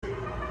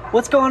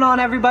What's going on,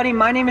 everybody?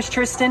 My name is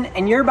Tristan,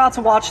 and you're about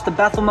to watch the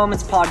Bethel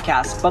Moments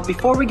podcast. But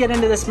before we get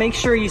into this, make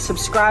sure you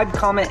subscribe,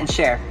 comment, and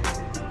share.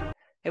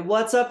 Hey,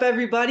 what's up,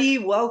 everybody?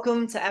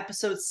 Welcome to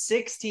episode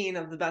 16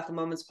 of the Bethel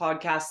Moments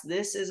podcast.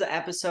 This is an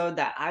episode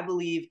that I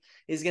believe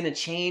is going to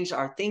change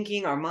our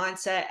thinking, our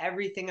mindset,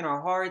 everything in our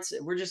hearts.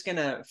 We're just going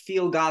to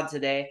feel God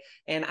today.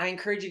 And I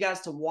encourage you guys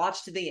to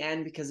watch to the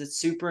end because it's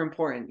super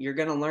important. You're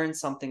going to learn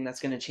something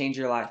that's going to change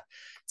your life.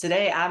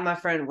 Today, I have my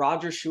friend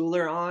Roger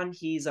SCHULER on.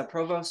 He's a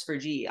provost for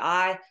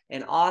GEI,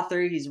 an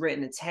author. He's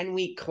written a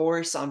 10-week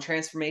course on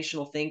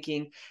transformational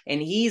thinking, and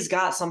he's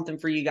got something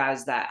for you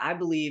guys that I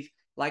believe,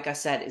 like I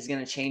said, is going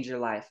to change your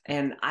life.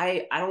 And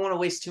I don't want to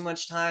waste too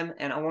much time,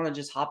 and I want to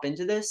just hop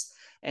into this.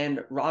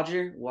 And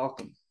Roger,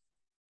 welcome.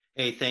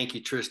 Hey, thank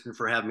you, Tristan,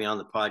 for having me on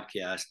the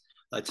podcast.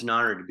 It's an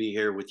honor to be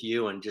here with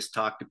you and just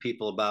talk to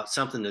people about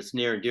something that's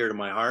near and dear to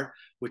my heart,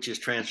 which is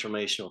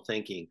transformational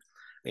thinking.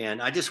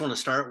 And I just want to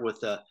start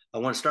with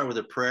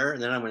a prayer,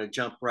 and then I'm going to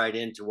jump right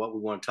into what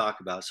we want to talk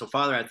about. So,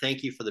 Father, I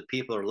thank you for the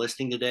people who are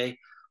listening today.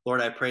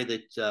 Lord, I pray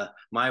that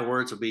my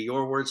words will be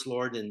your words,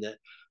 Lord, and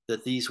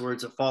that these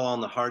words that fall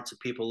on the hearts of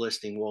people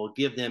listening will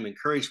give them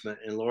encouragement,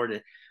 and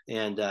Lord,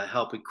 and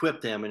help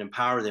equip them and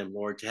empower them,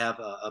 Lord, to have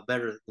a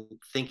better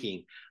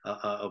thinking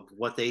of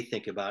what they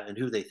think about and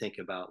who they think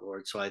about,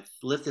 Lord. So I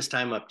lift this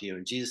time up to you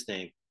in Jesus'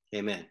 name,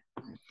 amen.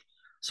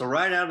 So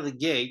right out of the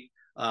gate,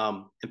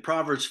 in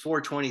Proverbs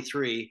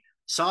 4:23,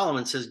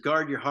 Solomon says,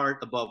 guard your heart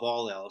above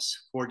all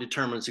else, for it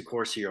determines the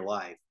course of your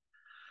life.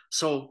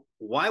 So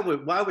why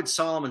would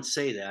Solomon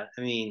say that?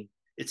 I mean,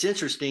 it's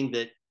interesting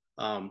that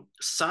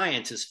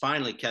science is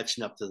finally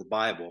catching up to the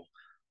Bible.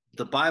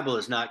 The Bible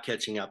is not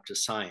catching up to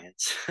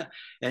science.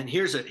 And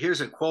here's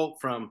a quote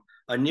from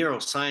a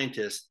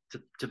neuroscientist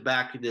to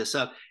back this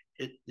up.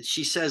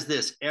 She says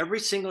this: every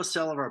single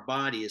cell of our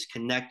body is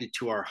connected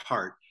to our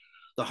heart.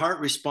 The heart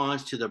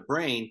responds to the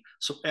brain,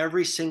 so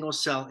every single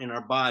cell in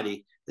our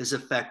body is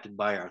affected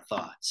by our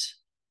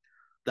thoughts.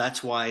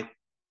 That's why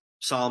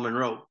Solomon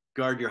wrote,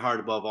 guard your heart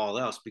above all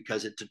else,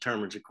 because it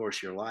determines the course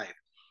of your life.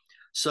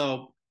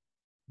 So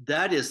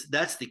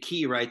that's the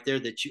key right there,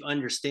 that you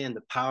understand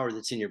the power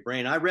that's in your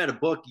brain. I read a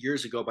book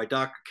years ago by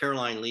Dr.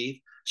 Caroline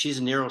Leaf. She's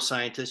a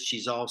neuroscientist.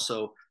 She's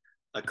also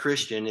a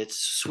Christian. It's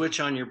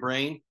Switch on Your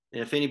Brain.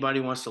 And if anybody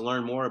wants to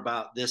learn more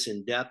about this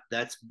in depth,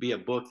 that's be a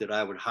book that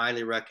I would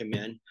highly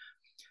recommend.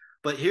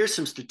 But here's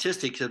some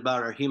statistics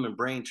about our human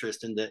brain,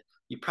 Tristan, that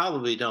you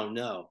probably don't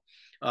know.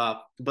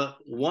 But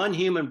one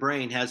human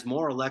brain has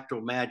more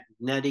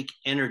electromagnetic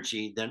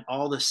energy than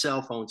all the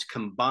cell phones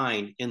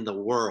combined in the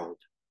world.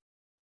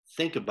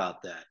 Think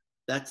about that.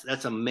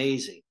 That's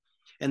amazing.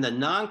 And the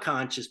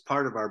non-conscious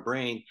part of our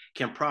brain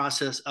can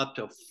process up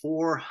to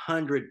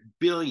 400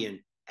 billion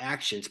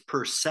actions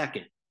per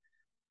second.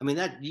 I mean,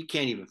 that you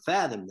can't even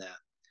fathom that.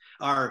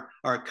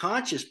 Our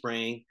conscious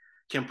brain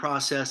can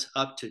process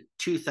up to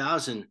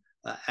 2,000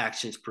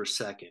 actions per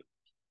second.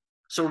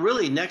 So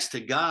really, next to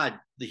God,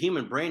 the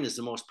human brain is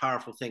the most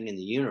powerful thing in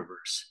the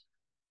universe.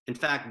 In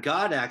fact,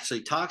 God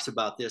actually talks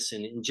about this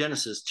in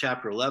Genesis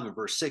chapter 11,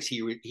 verse 6.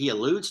 He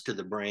alludes to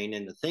the brain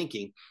and the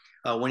thinking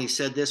when he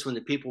said this, when the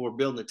people were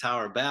building the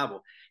Tower of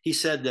Babel. He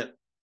said that,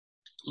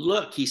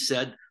 look, he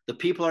said, the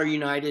people are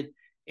united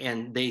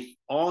and they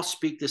all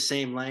speak the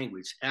same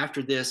language.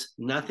 After this,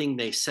 nothing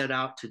they set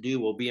out to do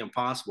will be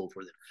impossible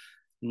for them.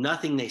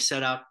 Nothing they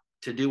set out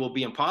to do will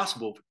be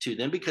impossible to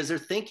them because they're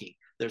thinking.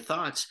 Their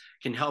thoughts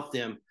can help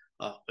them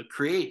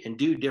create and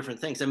do different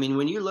things. I mean,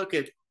 when you look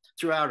at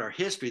throughout our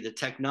history, the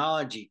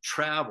technology,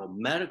 travel,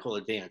 medical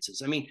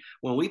advances, I mean,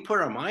 when we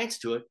put our minds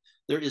to it,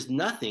 there is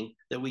nothing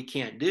that we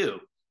can't do.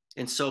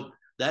 And so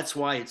that's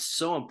why it's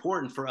so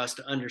important for us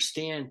to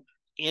understand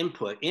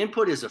input.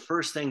 Input is the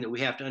first thing that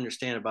we have to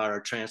understand about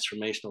our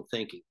transformational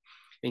thinking.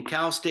 And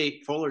Cal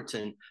State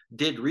Fullerton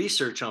did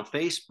research on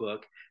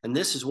Facebook, and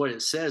this is what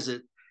it says.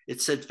 It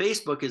said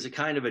Facebook is a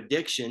kind of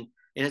addiction,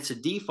 and it's a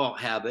default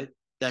habit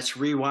that's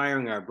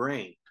rewiring our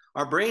brain.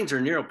 Our brains are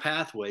neural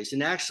pathways,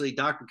 and actually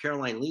Dr.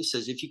 Caroline Leaf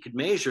says if you could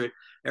measure it,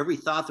 every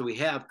thought that we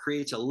have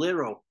creates a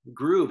literal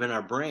groove in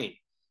our brain.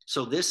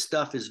 So this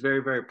stuff is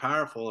very, very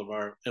powerful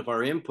of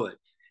our input.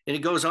 And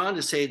it goes on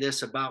to say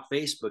this about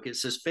Facebook. It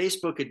says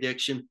Facebook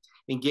addiction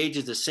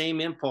engages the same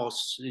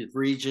impulsive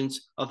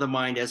regions of the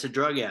mind as a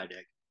drug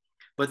addict.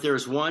 But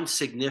there's one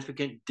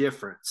significant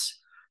difference.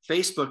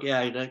 Facebook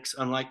addicts,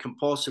 unlike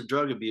compulsive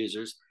drug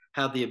abusers,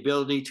 have the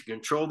ability to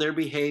control their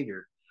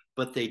behavior,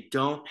 but they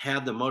don't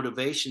have the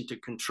motivation to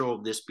control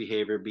this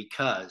behavior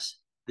because,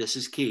 this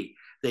is key,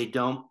 they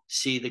don't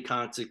see the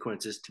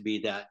consequences to be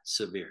that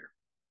severe.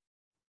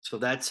 So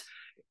that's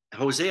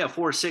Hosea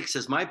 4:6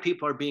 says, my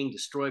people are being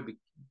destroyed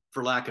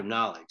for lack of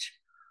knowledge.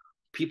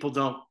 People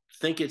don't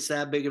think it's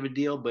that big of a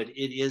deal, but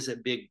it is a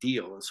big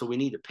deal. And so we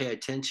need to pay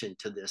attention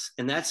to this.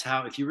 And that's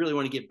how, if you really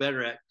want to get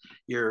better at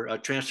your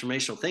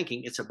transformational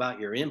thinking, it's about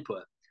your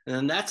input. And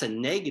then that's a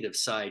negative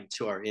side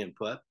to our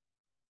input.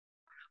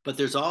 But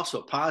there's also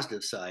a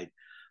positive side.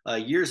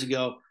 Years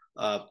ago,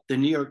 the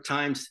New York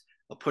Times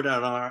put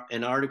out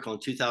an article in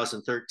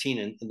 2013,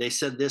 and they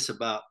said this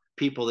about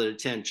people that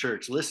attend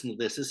church. Listen to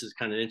this. This is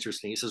kind of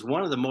interesting. He says,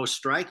 one of the most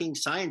striking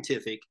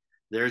scientific,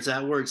 there's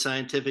that word,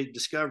 scientific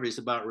discoveries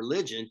about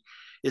religion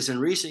is in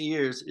recent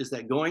years is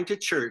that going to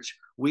church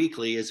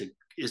weekly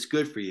is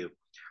good for you.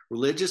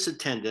 Religious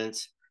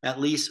attendance, at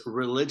least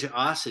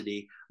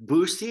religiosity,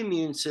 boosts the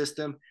immune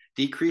system,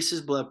 decreases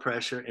blood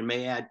pressure, and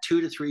may add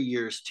 2 to 3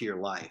 years to your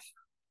life.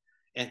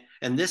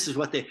 And this is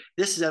what they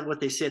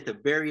say at the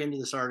very end of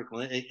this article.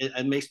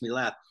 It makes me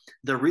laugh.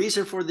 The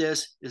reason for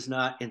this is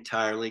not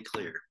entirely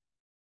clear.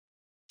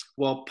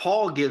 Well,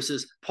 Paul gives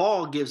us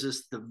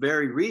the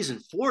very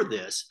reason for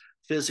this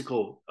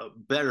physical,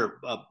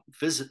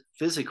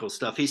 physical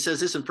stuff. He says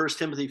this in 1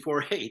 Timothy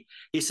 4:8.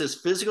 He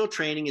says, physical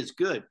training is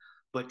good,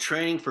 but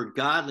training for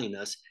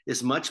godliness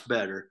is much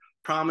better,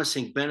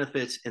 promising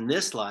benefits in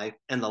this life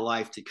and the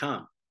life to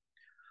come.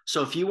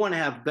 So if you want to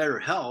have better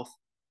health,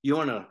 you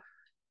want to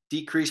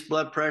decrease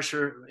blood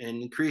pressure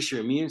and increase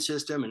your immune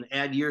system and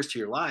add years to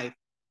your life,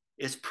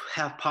 it's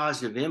have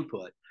positive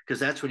input, because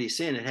that's what he's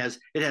saying.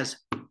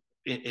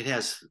 It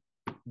has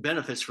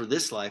benefits for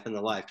this life and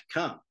the life to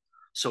come.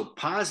 So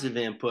positive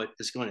input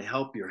is going to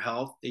help your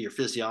health, your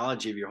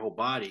physiology of your whole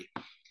body.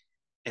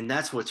 And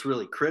that's what's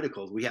really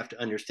critical. We have to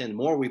understand the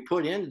more we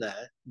put into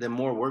that, the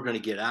more we're going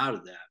to get out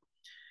of that.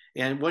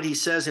 And what he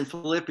says in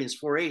Philippians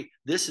 4:8,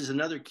 this is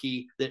another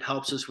key that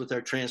helps us with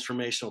our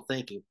transformational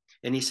thinking.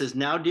 And he says,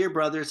 now, dear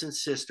brothers and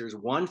sisters,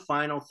 one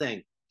final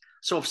thing.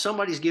 So if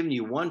somebody's giving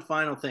you one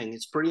final thing,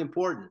 it's pretty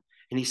important.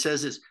 And he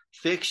says this,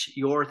 fix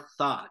your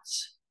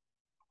thoughts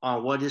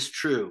on what is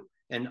true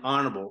and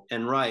honorable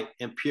and right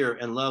and pure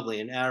and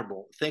lovely and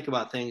admirable. Think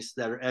about things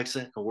that are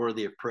excellent and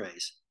worthy of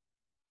praise.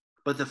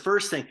 But the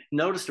first thing,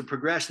 notice the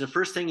progression. The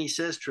first thing he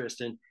says,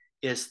 Tristan,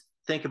 is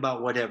think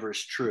about whatever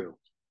is true.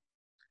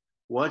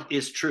 What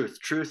is truth?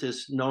 Truth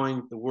is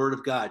knowing the word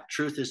of God.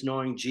 Truth is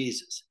knowing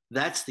Jesus.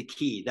 That's the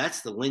key.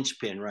 That's the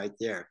linchpin right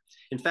there.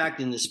 In fact,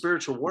 in the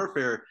spiritual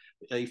warfare,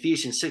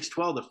 Ephesians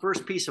 6:12, the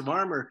first piece of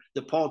armor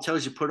that Paul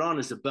tells you to put on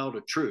is the belt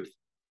of truth.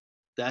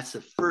 That's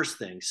the first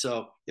thing.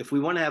 So if we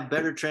want to have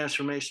better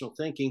transformational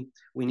thinking,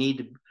 we need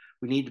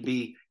to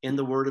be in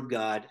the word of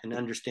God and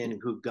understanding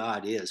who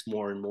God is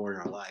more and more in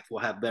our life.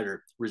 We'll have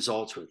better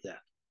results with that.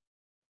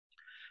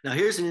 Now,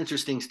 here's an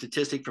interesting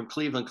statistic from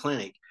Cleveland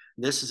Clinic.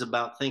 This is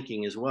about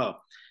thinking as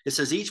well. It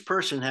says each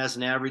person has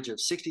an average of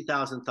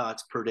 60,000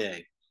 thoughts per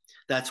day.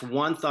 That's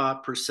one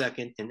thought per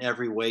second in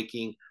every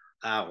waking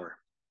hour.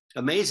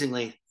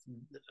 Amazingly,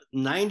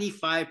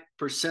 95%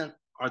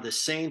 are the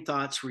same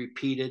thoughts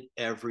repeated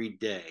every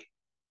day.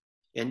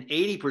 And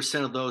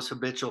 80% of those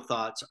habitual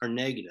thoughts are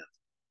negative.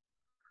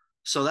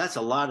 So that's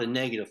a lot of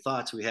negative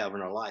thoughts we have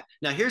in our life.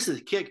 Now, here's the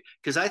kick,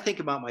 because I think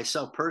about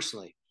myself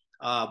personally.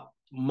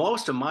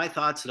 Most of my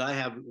thoughts that I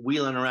have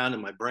wheeling around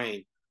in my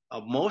brain,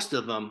 most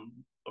of them,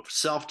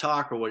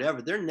 self-talk or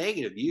whatever, they're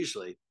negative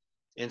usually.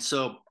 And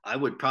so I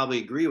would probably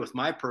agree with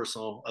my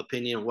personal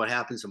opinion of what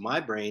happens in my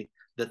brain,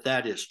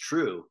 that is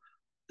true,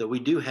 that we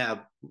do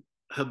have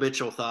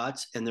habitual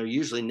thoughts and they're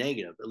usually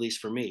negative, at least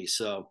for me.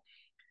 So,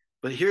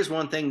 but here's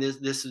one thing,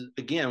 this is,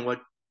 again,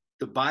 what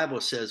the Bible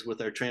says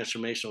with our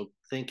transformational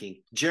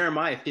thinking.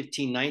 Jeremiah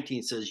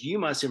 15:19 says, you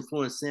must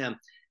influence them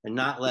and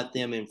not let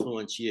them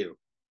influence you.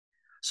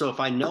 So if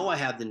I know I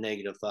have the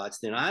negative thoughts,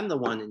 then I'm the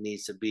one that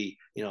needs to be,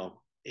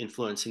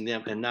 influencing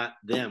them and not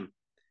them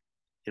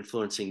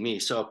influencing me.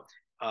 So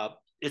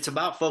it's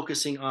about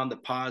focusing on the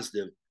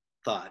positive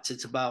thoughts.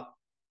 It's about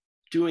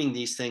doing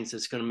these things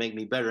that's going to make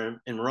me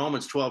better. In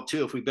Romans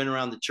 12:2, if we've been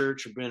around the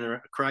church or been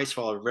a Christ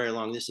follower very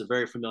long, this is a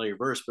very familiar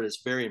verse, but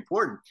it's very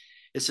important.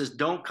 It says,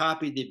 don't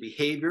copy the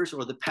behaviors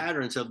or the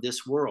patterns of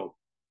this world.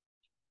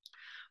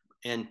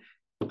 And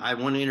I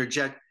want to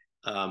interject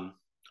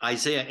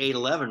Isaiah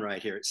 8:11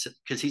 right here,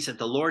 because he said,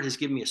 the Lord has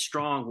given me a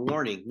strong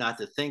warning not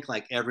to think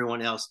like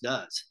everyone else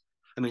does.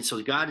 I mean,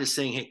 so God is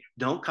saying, hey,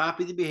 don't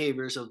copy the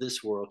behaviors of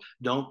this world.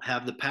 Don't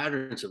have the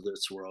patterns of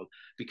this world,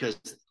 because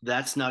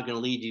that's not going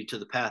to lead you to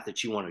the path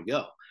that you want to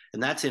go.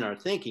 And that's in our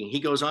thinking.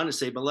 He goes on to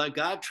say, but let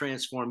God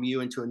transform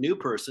you into a new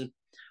person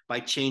by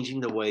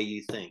changing the way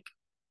you think.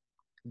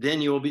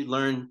 Then you will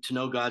learn to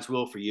know God's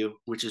will for you,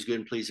 which is good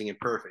and pleasing and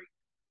perfect.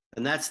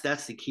 And that's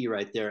the key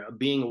right there,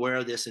 being aware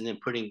of this and then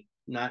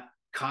not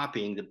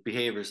copying the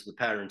behaviors, the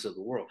patterns of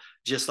the world.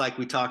 Just like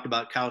we talked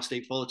about Cal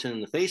State Fullerton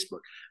in the Facebook.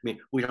 I mean,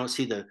 we don't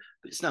see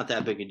it's not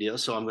that big a deal,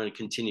 so I'm going to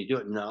continue to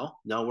do it. No,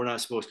 we're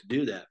not supposed to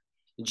do that.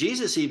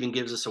 Jesus even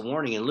gives us a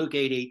warning in Luke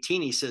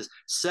 8:18. He says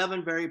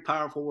 7 very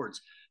powerful words.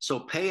 So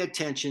pay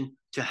attention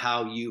to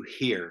how you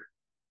hear.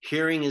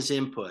 Hearing is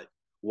input.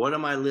 What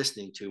am I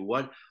listening to?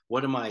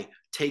 What am I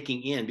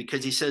taking in?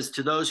 Because he says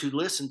to those who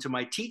listen to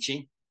my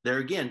teaching, there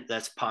again,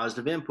 that's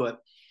positive input,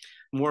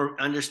 more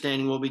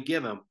understanding will be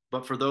given.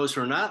 But for those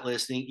who are not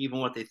listening, even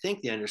what they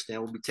think they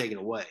understand will be taken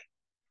away.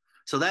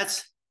 So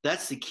that's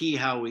the key,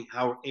 how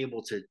we're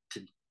able to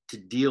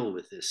deal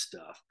with this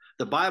stuff.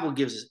 The Bible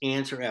gives us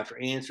answer after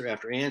answer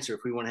after answer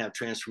if we want to have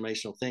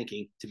transformational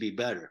thinking to be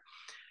better.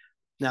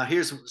 Now,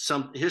 here's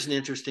an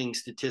interesting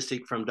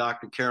statistic from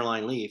Dr.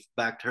 Caroline Leaf,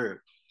 back to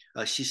her.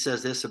 She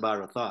says this about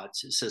her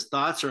thoughts. It says,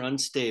 thoughts are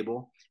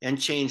unstable and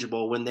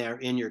changeable when they are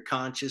in your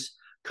conscious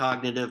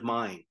cognitive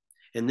mind.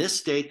 In this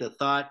state, the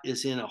thought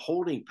is in a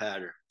holding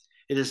pattern.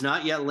 It has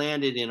not yet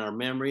landed in our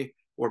memory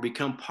or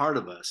become part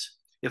of us.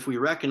 If we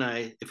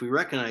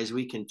recognize,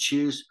 we can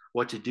choose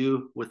what to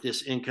do with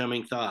this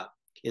incoming thought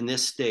in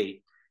this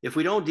state. If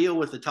we don't deal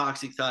with the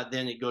toxic thought,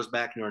 then it goes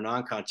back into our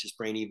non-conscious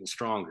brain even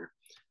stronger.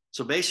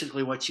 So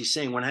basically what she's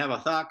saying, when I have a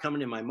thought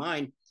coming in my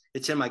mind,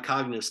 it's in my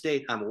cognitive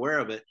state, I'm aware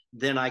of it,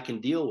 then I can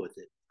deal with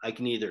it. I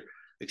can either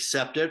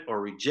accept it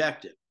or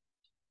reject it.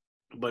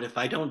 But if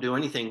I don't do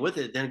anything with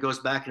it, then it goes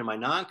back into my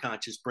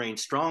non-conscious brain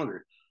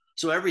stronger.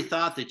 So every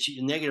thought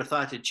negative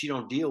thought that you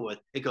don't deal with,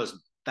 it goes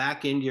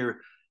back into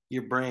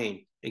your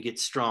brain and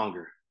gets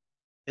stronger.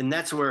 And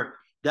that's where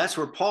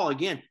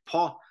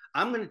Paul,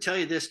 I'm going to tell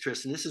you this,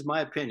 Tristan, this is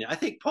my opinion. I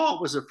think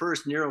Paul was the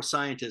first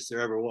neuroscientist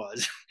there ever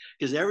was,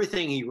 because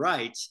everything he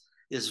writes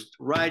is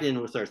right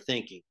in with our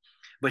thinking.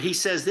 But he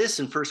says this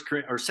in 2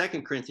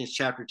 Corinthians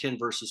chapter 10,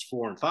 verses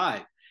 4 and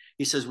 5.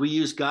 He says, we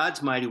use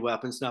God's mighty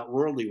weapons, not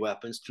worldly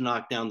weapons, to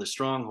knock down the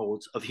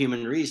strongholds of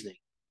human reasoning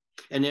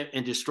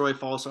and destroy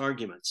false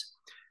arguments.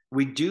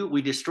 We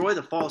destroy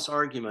the false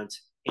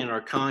arguments in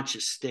our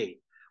conscious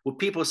state. When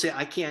people say,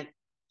 I can't,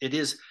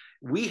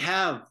 we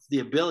have the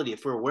ability,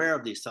 if we're aware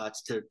of these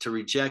thoughts, to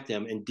reject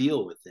them and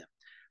deal with them.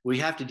 We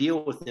have to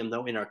deal with them,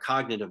 though, in our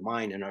cognitive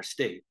mind, in our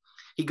state.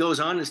 He goes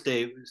on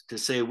to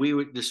say we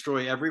would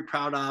destroy every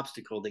proud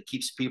obstacle that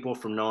keeps people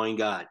from knowing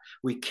God.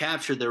 We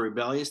capture their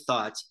rebellious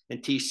thoughts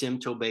and teach them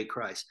to obey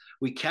Christ.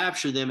 We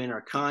capture them in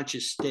our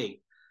conscious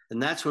state,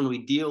 and that's when we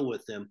deal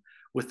with them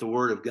with the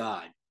Word of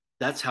God.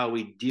 That's how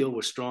we deal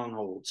with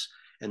strongholds,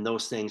 and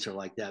those things are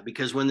like that.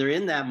 Because when they're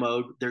in that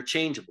mode, they're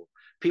changeable.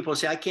 People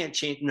say, I can't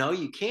change. No,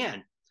 you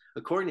can.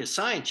 According to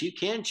science, you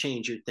can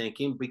change your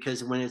thinking,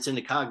 because when it's in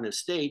the cognitive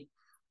state,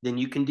 then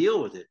you can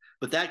deal with it.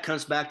 But that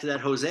comes back to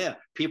that Hosea.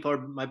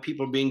 My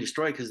people are being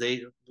destroyed because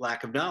they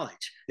lack of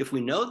knowledge. If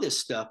we know this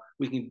stuff,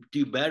 we can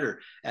do better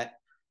at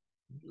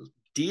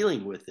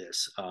dealing with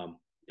this on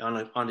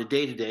a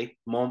day-to-day,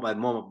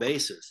 moment-by-moment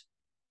basis.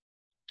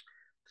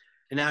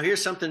 And now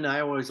here's something that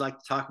I always like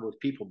to talk with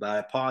people about.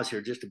 I pause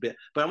here just a bit,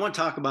 but I want to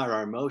talk about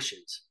our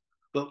emotions.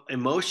 But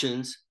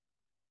emotions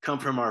come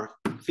from our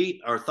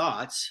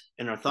thoughts,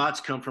 and our thoughts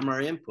come from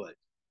our input.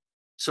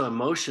 So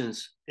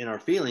emotions and our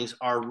feelings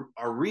are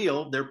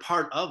real. They're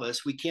part of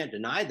us. We can't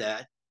deny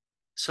that.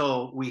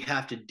 So we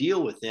have to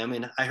deal with them.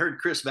 And I heard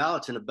Chris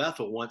Valentin of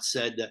Bethel once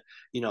said that,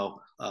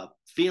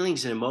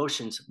 feelings and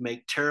emotions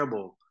make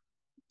terrible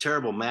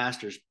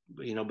masters,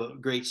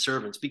 but great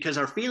servants, because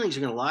our feelings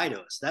are going to lie to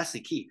us. That's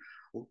the key.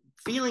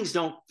 Feelings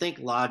don't think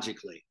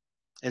logically,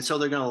 and so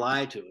they're going to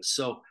lie to us.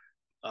 So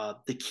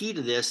the key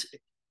to this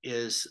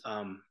is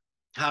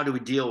how do we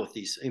deal with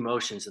these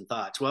emotions and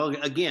thoughts? Well,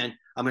 again,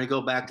 I'm going to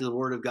go back to the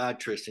Word of God,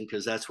 Tristan,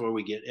 because that's where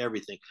we get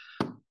everything.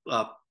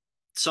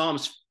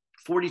 Psalms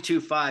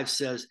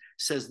 42:5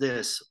 says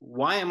this: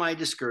 why am I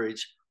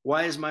discouraged?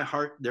 Why is my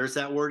heart, there's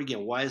that word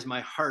again, why is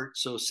my heart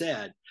so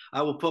sad?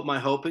 I will put my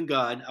hope in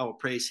God. I will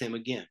praise him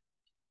again.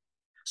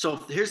 So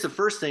here's the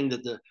first thing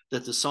that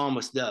the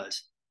psalmist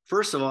does.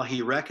 First of all,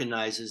 he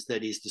recognizes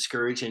that he's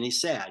discouraged and he's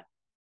sad.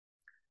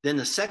 Then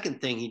the second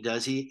thing he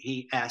does,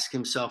 he asks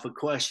himself a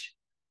question.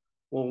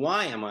 Well,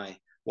 why am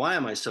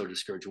I so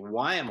discouraged?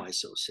 Why am I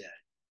so sad?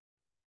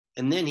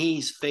 And then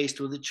he's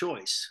faced with a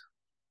choice.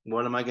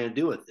 What am I going to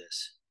do with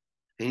this?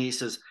 And he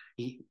says,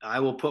 I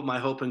will put my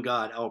hope in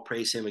God. I will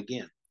praise him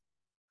again.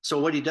 So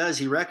what he does,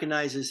 he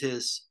recognizes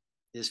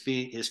his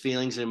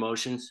feelings and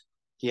emotions.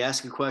 He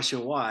asks a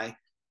question, why?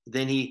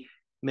 Then he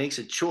makes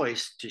a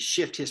choice to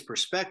shift his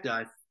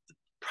perspective.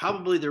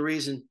 Probably the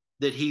reason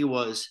that he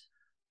was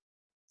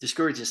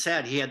discouraged and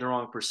sad, he had the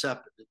wrong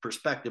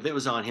perspective. It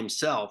was on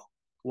himself,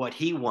 what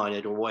he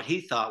wanted or what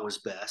he thought was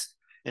best.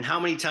 And how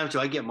many times do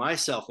I get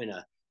myself in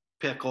a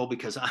pickle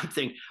because I'm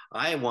thinking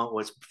I want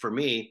what's for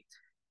me,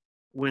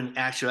 when in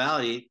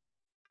actuality,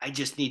 I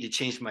just need to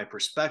change my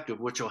perspective,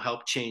 which will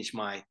help change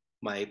my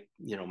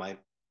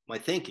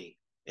thinking.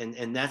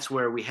 And that's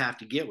where we have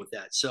to get with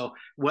that. So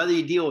whether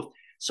you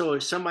so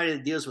if somebody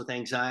that deals with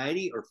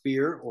anxiety or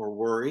fear or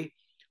worry,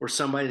 or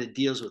somebody that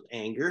deals with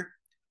anger,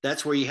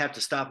 that's where you have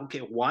to stop. Okay,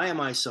 why am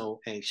I so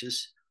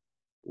anxious?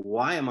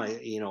 Why am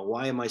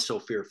I so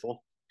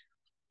fearful?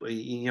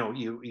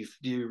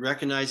 You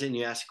recognize it and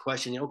you ask a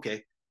question.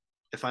 Okay,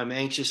 if I'm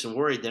anxious and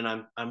worried, then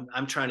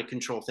I'm trying to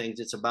control things.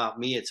 It's about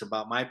me. It's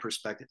about my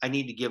perspective. I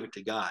need to give it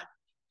to God.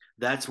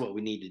 That's what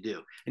we need to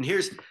do. And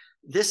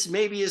this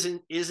maybe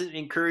isn't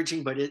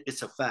encouraging, but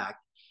it's a fact.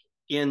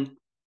 In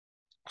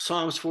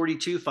Psalms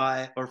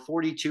 42:5 or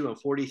 42 and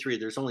 43,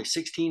 there's only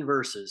 16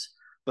 verses,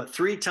 but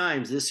 3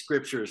 times this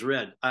scripture is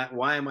read.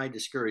 Why am I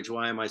discouraged?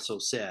 Why am I so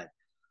sad?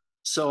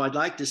 So I'd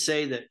like to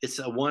say that it's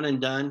a one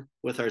and done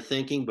with our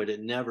thinking, but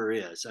it never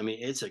is. I mean,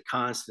 it's a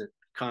constant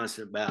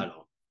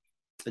battle.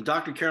 And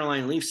Dr.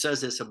 Caroline Leaf says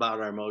this about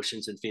our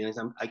emotions and feelings.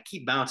 I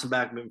keep bouncing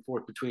back and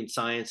forth between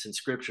science and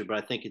scripture, but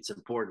I think it's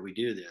important we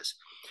do this.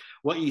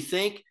 What you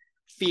think,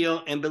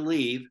 feel, and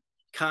believe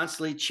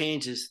constantly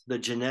changes the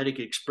genetic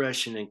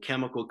expression and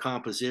chemical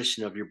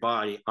composition of your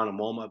body on a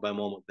moment by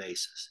moment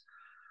basis.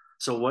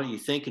 So what you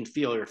think and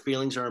feel, your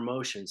feelings are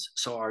emotions.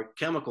 So our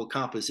chemical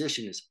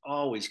composition is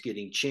always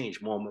getting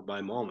changed moment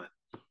by moment.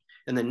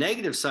 And the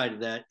negative side of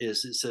that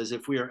is it says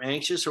if we are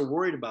anxious or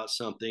worried about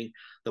something,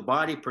 the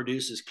body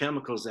produces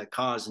chemicals that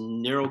cause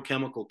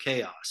neurochemical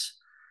chaos.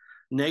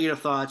 Negative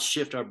thoughts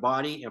shift our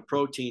body and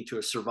protein to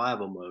a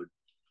survival mode,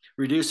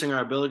 reducing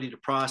our ability to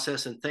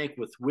process and think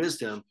with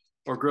wisdom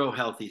or grow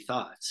healthy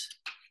thoughts.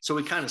 So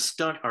we kind of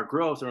stunt our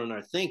growth or in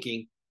our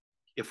thinking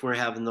if we're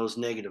having those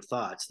negative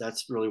thoughts.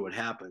 That's really what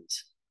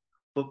happens.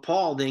 But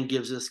Paul then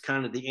gives us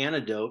kind of the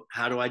antidote.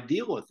 How do I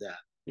deal with that?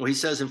 Well, he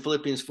says in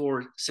Philippians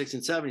 4, 6,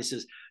 and 7, he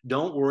says,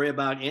 don't worry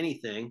about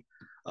anything.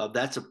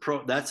 That's a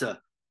proactive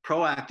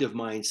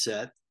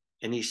mindset.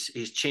 And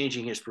he's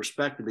changing his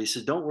perspective. He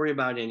says, don't worry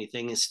about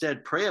anything.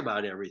 Instead, pray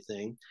about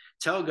everything.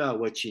 Tell God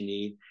what you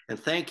need and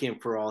thank him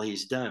for all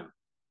he's done.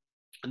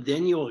 And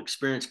then you'll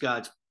experience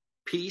God's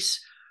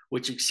peace,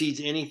 which exceeds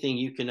anything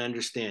you can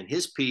understand.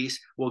 His peace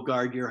will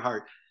guard your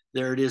heart.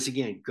 There it is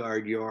again,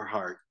 guard your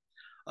heart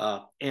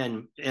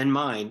and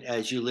mind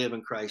as you live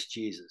in Christ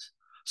Jesus.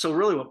 So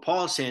really what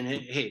Paul's saying,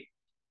 hey,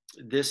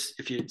 this,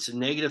 if it's a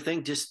negative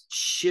thing, just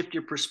shift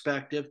your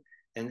perspective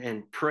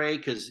and pray,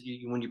 because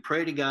when you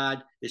pray to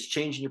God, it's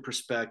changing your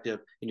perspective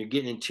and you're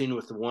getting in tune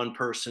with the one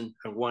person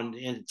or one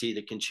entity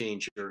that can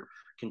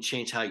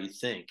change how you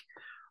think.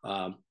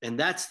 And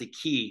that's the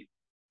key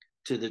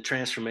to the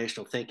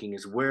transformational thinking,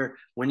 is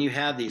when you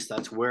have these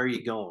thoughts, where are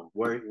you going?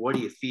 What are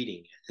you feeding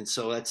it? And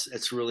so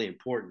that's really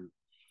important.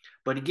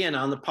 But again,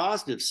 on the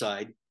positive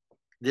side,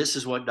 this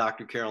is what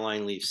Dr.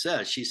 Caroline Leaf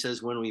says. She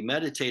says, when we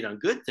meditate on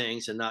good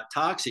things and not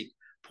toxic,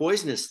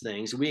 poisonous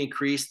things, we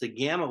increase the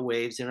gamma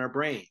waves in our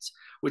brains,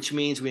 which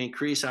means we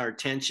increase our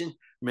attention,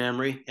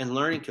 memory, and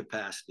learning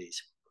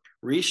capacities.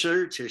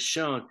 Research has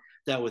shown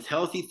that with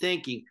healthy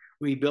thinking,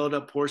 we build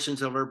up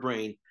portions of our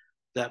brain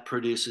that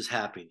produces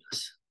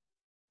happiness.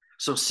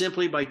 So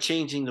simply by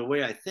changing the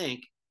way I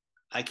think,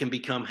 I can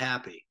become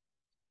happy.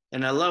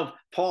 And I love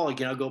Paul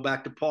again. I'll go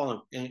back to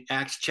Paul in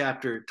Acts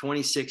chapter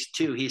 26,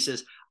 2. He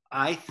says,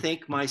 I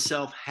think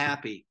myself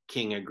happy,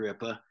 King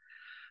Agrippa.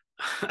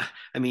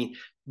 I mean,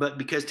 but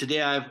because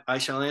today I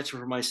shall answer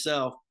for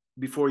myself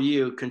before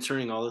you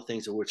concerning all the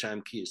things of which I'm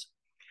accused.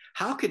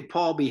 How could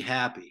Paul be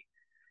happy?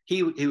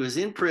 He was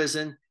in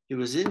prison. He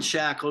was in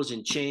shackles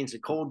and chains, a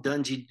cold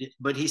dungeon.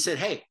 But he said,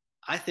 hey,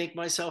 I think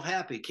myself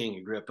happy, King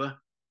Agrippa.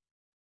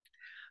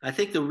 I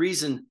think the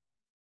reason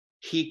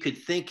he could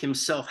think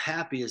himself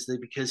happy is that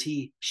because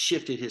he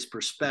shifted his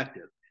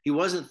perspective. He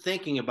wasn't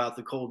thinking about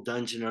the cold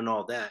dungeon and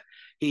all that.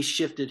 He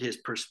shifted his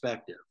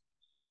perspective.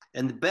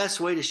 And the best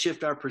way to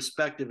shift our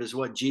perspective is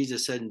what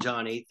Jesus said in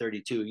John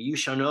 8:32. You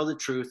shall know the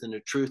truth, and the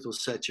truth will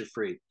set you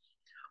free.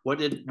 What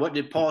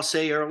did Paul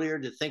say earlier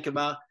to think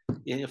about?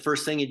 The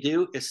first thing you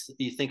do is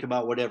you think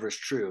about whatever's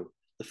true.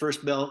 The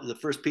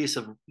first piece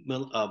of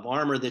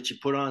armor that you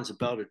put on is a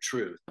belt of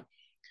truth.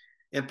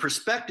 And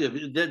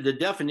perspective, the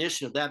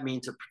definition of that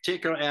means a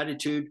particular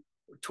attitude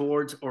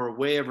towards or a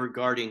way of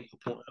regarding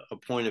a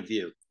point of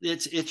view.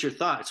 It's your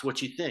thoughts,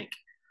 what you think.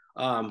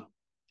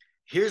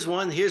 Here's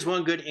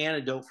one good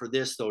antidote for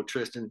this, though,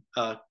 Tristan.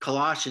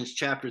 Colossians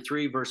chapter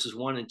 3, verses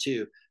 1 and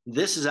 2.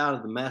 This is out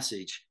of the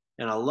Message,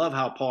 and I love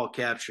how Paul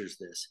captures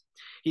this.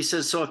 He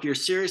says, so if you're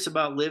serious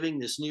about living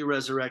this new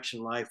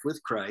resurrection life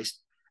with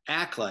Christ,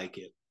 act like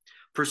it.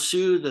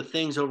 Pursue the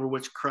things over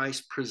which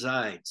Christ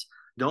presides.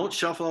 Don't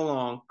shuffle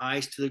along,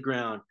 eyes to the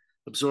ground,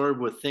 absorbed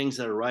with things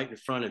that are right in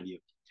front of you.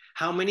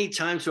 How many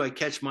times do I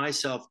catch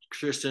myself,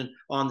 Tristan,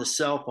 on the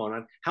cell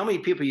phone? How many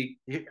people,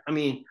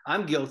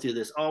 I'm guilty of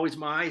this. Always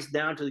my eyes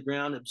down to the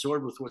ground,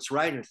 absorbed with what's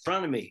right in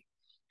front of me.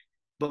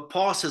 But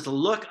Paul says,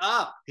 look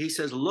up. He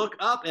says, look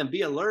up and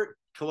be alert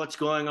to what's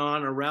going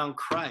on around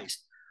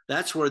Christ.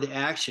 That's where the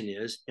action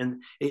is.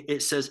 And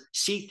it says,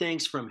 see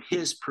things from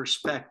his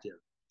perspective.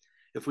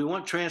 If we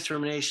want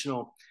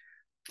transformational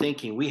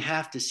thinking, we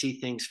have to see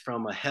things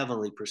from a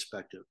heavenly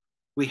perspective.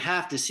 We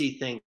have to see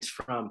things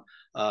from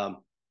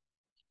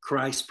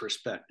Christ's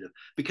perspective,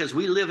 because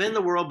we live in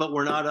the world, but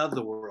we're not of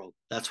the world.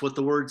 That's what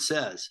the word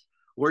says.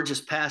 We're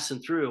just passing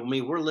through. I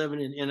mean, we're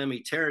living in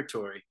enemy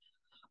territory.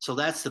 So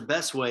that's the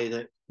best way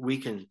that we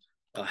can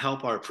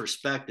help our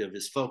perspective,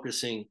 is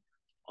focusing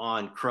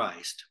on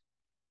Christ.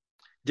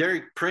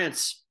 Derek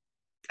Prince,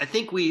 I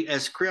think we,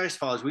 as Christ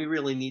followers, we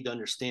really need to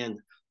understand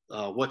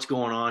what's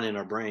going on in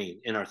our brain,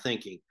 in our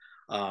thinking.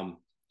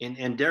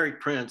 And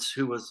Derek Prince,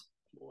 he was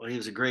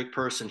a great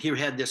person. He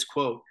had this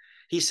quote.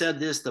 He said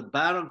this: the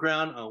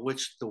battleground on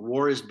which the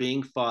war is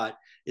being fought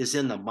is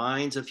in the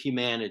minds of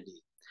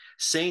humanity.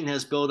 Satan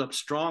has built up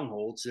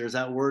strongholds, there's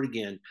that word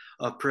again,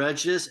 of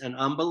prejudice and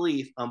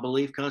unbelief.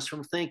 Unbelief comes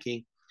from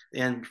thinking,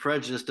 and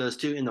prejudice does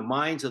too, in the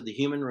minds of the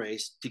human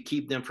race, to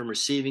keep them from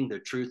receiving the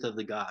truth of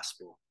the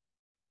gospel.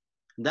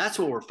 And that's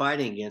what we're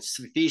fighting against.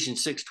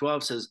 Ephesians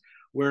 6:12 says,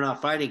 we're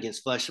not fighting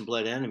against flesh and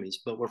blood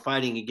enemies, but we're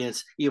fighting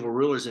against evil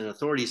rulers and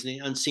authorities in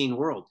the unseen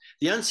world.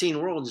 The unseen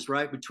world is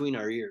right between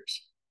our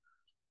ears.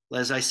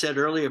 As I said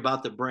earlier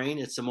about the brain,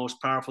 it's the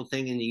most powerful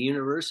thing in the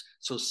universe.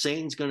 So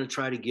Satan's going to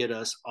try to get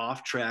us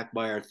off track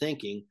by our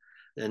thinking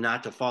and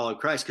not to follow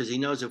Christ, because he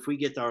knows if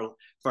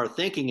our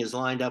thinking is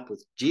lined up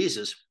with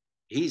Jesus,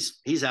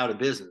 he's out of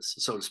business,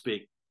 so to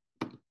speak.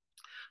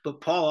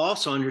 But Paul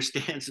also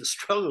understands the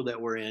struggle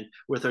that we're in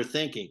with our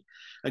thinking.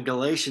 In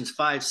Galatians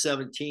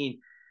 5:17,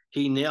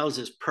 he nails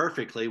this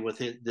perfectly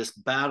with this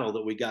battle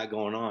that we got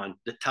going on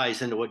that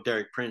ties into what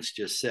Derek Prince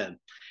just said.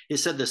 He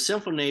said the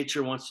sinful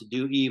nature wants to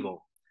do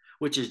evil,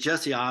 which is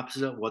just the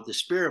opposite of what the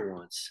Spirit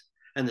wants.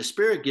 And the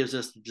Spirit gives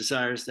us the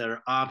desires that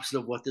are opposite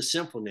of what the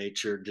sinful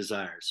nature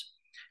desires.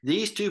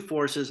 These two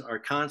forces are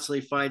constantly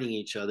fighting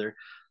each other.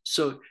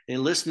 So,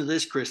 and listen to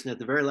this, Kristen, at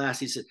the very last,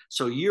 he said,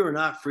 so you are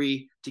not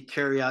free to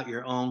carry out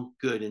your own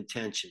good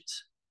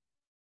intentions.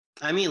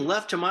 I mean,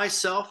 left to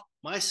myself,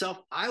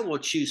 I will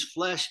choose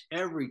flesh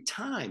every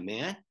time,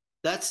 man.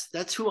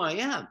 That's who I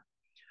am.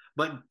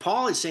 But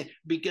Paul is saying,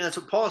 because that's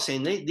what Paul is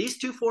saying, these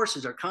two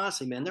forces are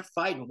constantly, man, they're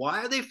fighting. Why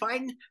are they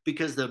fighting?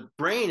 Because the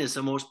brain is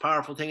the most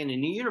powerful thing in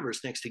the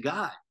universe next to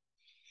God.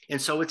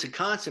 And so it's a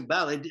constant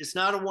battle. It's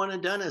not a one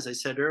and done, as I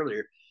said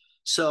earlier.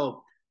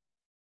 So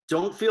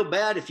don't feel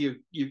bad if you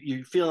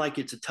feel like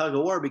it's a tug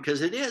of war,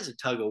 because it is a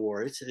tug of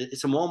war.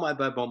 It's a moment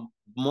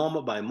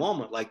by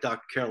moment, like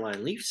Dr.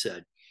 Caroline Leaf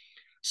said.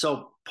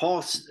 So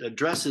Paul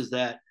addresses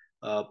that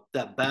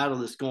battle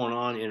that's going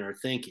on in our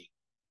thinking.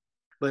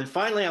 But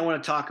finally, I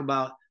want to talk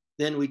about,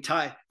 then we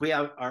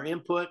have our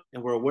input,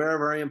 and we're aware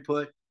of our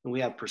input, and we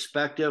have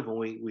perspective, and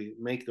we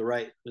make the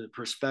right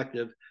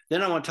perspective.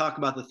 Then I want to talk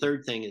about the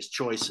third thing is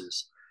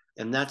choices.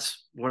 And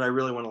that's what I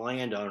really want to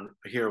land on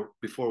here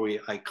before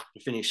I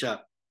finish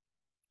up.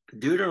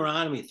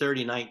 Deuteronomy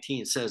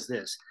 30:19 says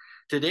this: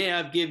 today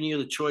I've given you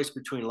the choice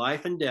between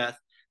life and death,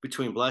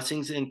 between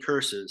blessings and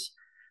curses.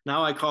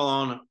 Now I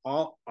call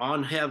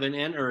on heaven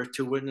and earth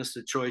to witness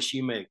the choice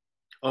you make.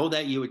 Oh,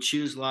 that you would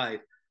choose life,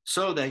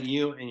 so that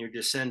you and your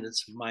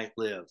descendants might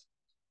live.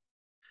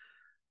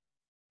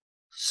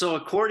 So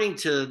according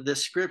to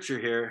this scripture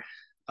here,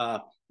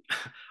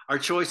 our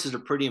choices are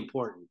pretty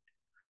important,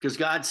 because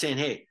God's saying,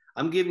 hey,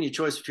 I'm giving you a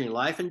choice between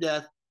life and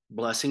death,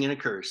 blessing and a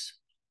curse.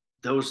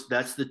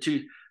 That's the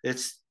two.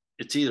 It's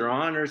either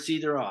on or it's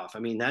either off. I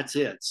mean, that's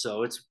it.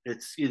 So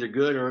it's either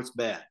good or it's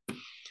bad.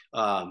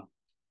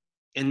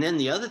 And then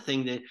the other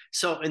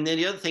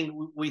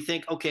thing we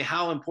think, okay,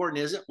 how important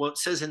is it? Well, it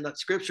says in that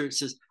scripture, it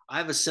says,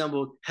 I've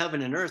assembled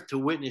heaven and earth to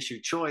witness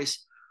your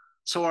choice.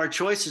 So our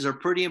choices are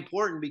pretty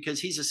important, because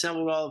he's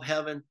assembled all of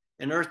heaven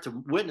and earth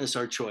to witness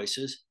our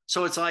choices.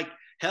 So it's like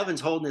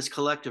heaven's holding this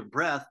collective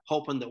breath,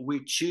 hoping that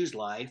we choose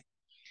life,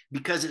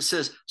 because it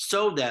says,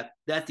 so that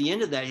at the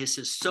end of that, it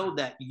says, so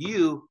that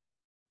you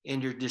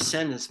and your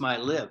descendants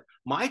might live.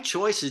 My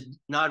choices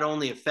not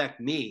only affect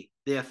me,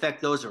 they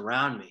affect those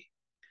around me.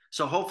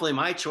 So hopefully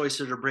my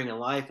choices are bringing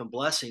life and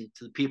blessing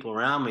to the people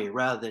around me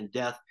rather than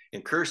death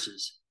and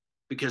curses,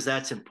 because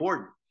that's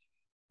important.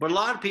 But a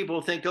lot of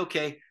people think,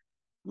 okay,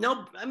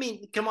 no, I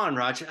mean, come on,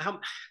 Roger,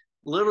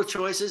 little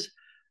choices,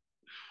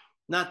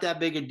 not that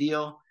big a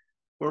deal.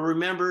 Well,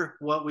 remember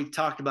what we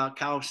talked about,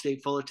 Cal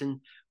State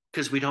Fullerton,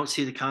 because we don't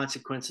see the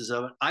consequences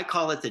of it. I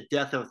call it the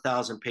death of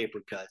 1,000 paper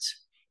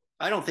cuts.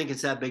 I don't think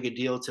it's that big a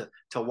deal to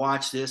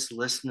watch this,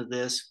 listen to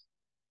this,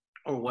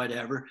 or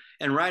whatever.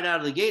 And right out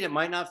of the gate, it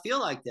might not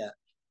feel like that.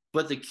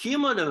 But the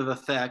cumulative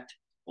effect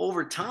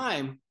over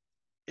time,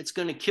 it's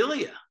going to kill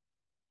you.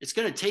 It's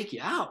going to take you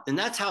out. And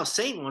that's how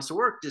Satan wants to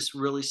work, just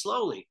really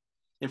slowly.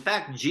 In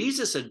fact,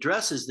 Jesus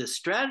addresses this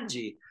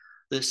strategy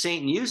that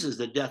Satan uses,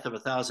 the death of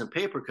 1,000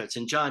 paper cuts.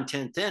 In John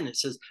 10:10, it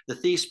says, the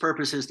thief's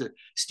purpose is to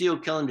steal,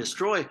 kill, and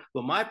destroy,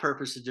 but my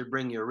purpose is to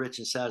bring you a rich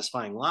and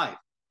satisfying life.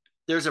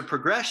 There's a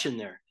progression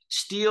there.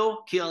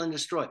 Steal, kill, and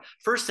destroy.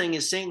 First thing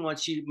is Satan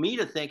wants me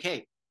to think,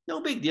 hey, no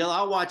big deal.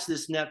 I'll watch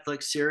this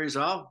Netflix series.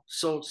 I'll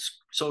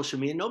social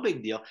media, no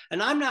big deal.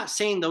 And I'm not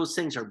saying those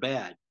things are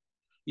bad,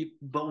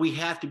 but we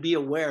have to be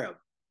aware of.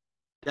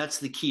 That's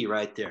the key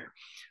right there.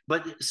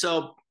 But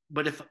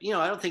if,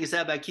 I don't think it's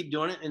that bad, I keep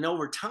doing it. And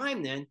over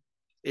time, then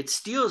it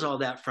steals all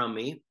that from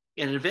me.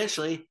 And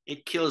eventually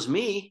it kills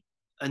me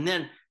and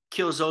then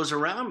kills those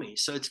around me.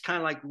 So it's kind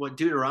of like what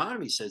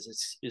Deuteronomy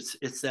says.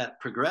 It's that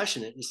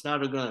progression. It's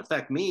not going to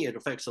affect me. It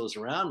affects those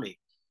around me.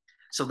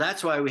 So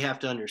that's why we have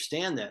to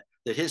understand that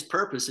his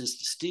purpose is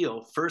to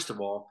steal, first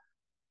of all,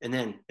 and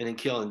then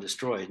kill and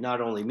destroy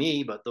not only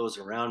me, but those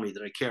around me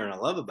that I care and I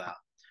love about,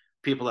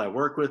 people that I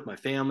work with, my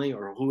family,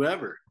 or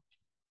whoever.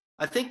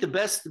 I think the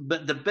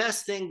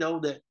best thing,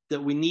 though,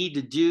 that we need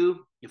to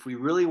do if we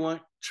really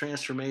want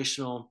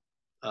transformational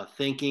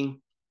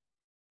thinking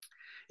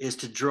is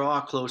to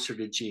draw closer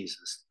to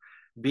Jesus.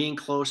 Being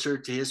closer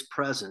to his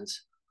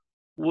presence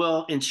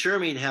will ensure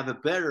me to have a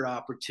better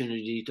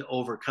opportunity to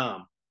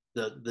overcome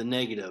the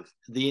negative,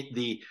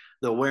 the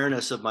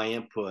awareness of my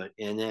input,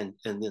 and then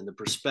the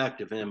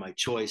perspective and my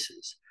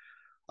choices.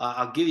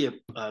 I'll give you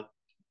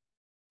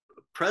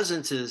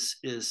presence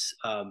is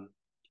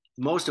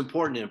most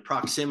important in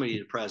proximity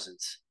to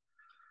presence.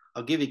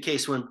 I'll give you a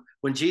case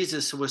when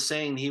Jesus was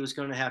saying he was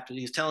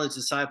telling his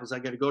disciples, I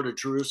got to go to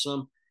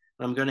Jerusalem.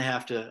 I'm going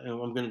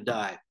to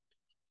die.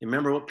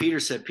 Remember what Peter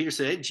said? Peter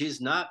said, hey,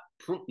 Jesus, no,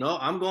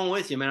 I'm going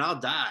with you, man. I'll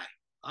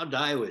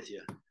die with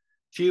you.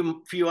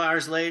 Few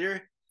hours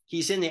later,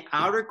 he's in the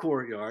outer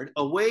courtyard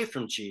away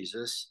from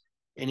Jesus,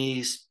 and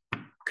he's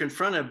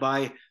confronted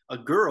by a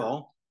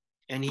girl,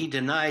 and he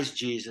denies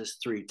Jesus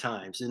 3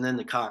 times, and then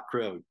the cock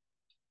crowed.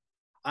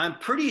 I'm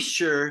pretty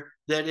sure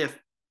that if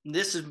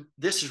this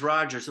is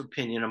Roger's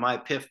opinion of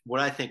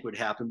what I think would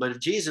happen, but if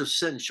Jesus was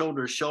sitting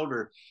shoulder to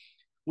shoulder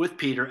with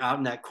Peter out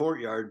in that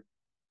courtyard,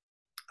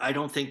 I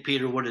don't think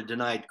Peter would have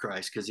denied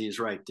Christ because he was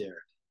right there.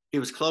 He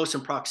was close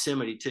in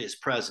proximity to his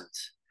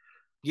presence.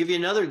 I'll give you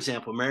another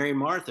example, Mary and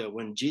Martha.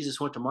 When Jesus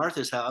went to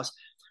Martha's house,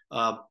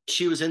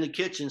 she was in the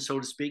kitchen, so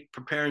to speak,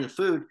 preparing the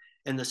food,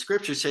 and the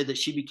scriptures say that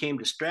she became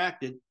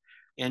distracted,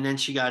 and then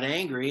she got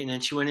angry, and then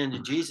she went into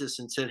Jesus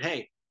and said,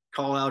 hey,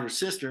 call out her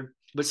sister.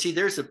 But see,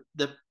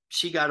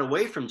 she got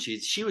away from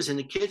Jesus. She was in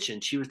the kitchen.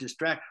 She was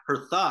distracted.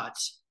 Her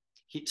thoughts,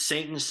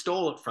 Satan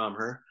stole it from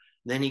her.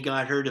 Then he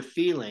got her to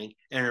feeling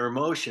and her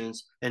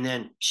emotions, and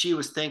then she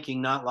was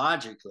thinking not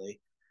logically.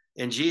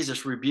 And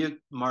Jesus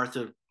rebuked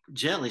Martha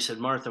gently, said,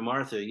 Martha,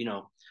 Martha,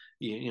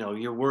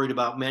 you're worried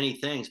about many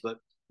things, but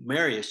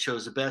Mary has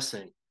chose the best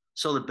thing.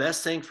 So the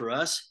best thing for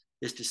us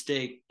is to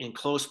stay in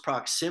close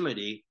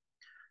proximity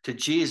to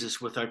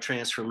Jesus with our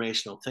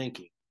transformational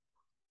thinking.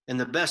 And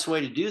the best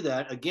way to do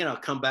that, again, I'll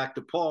come back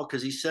to Paul,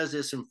 because he says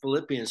this in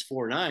Philippians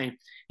 4:9.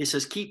 He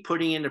says, keep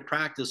putting into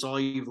practice all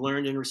you've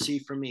learned and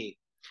received from me,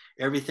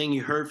 everything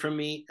you heard from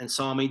me and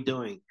saw me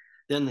doing.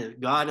 Then the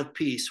God of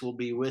peace will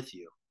be with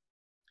you.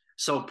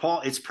 So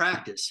Paul, it's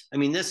practice. I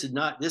mean, this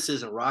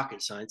isn't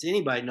rocket science.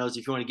 Anybody knows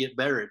if you want to get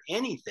better at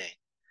anything,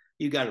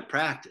 you got to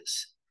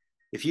practice.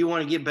 If you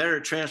want to get better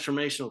at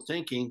transformational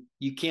thinking,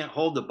 you can't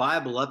hold the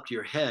Bible up to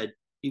your head.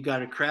 You got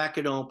to crack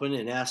it open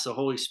and ask the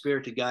Holy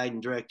Spirit to guide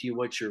and direct you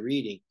what you're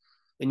reading.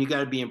 And you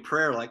got to be in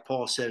prayer, like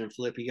Paul said in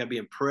Philippians. You got to be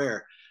in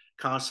prayer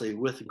constantly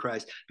with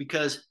Christ,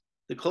 because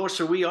the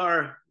closer we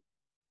are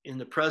in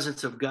the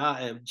presence of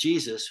God, of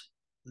Jesus,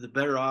 the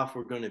better off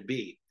we're going to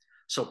be.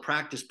 So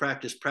practice,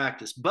 practice,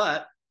 practice.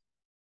 But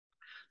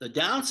the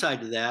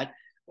downside to that,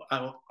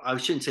 I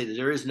shouldn't say that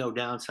there is no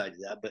downside to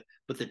that,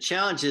 but the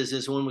challenge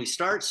is when we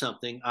start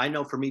something, I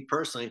know for me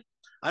personally,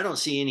 I don't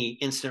see any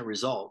instant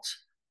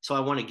results. So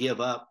I want to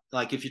give up.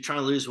 Like if you're trying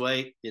to lose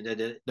weight, you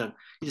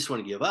just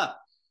want to give up.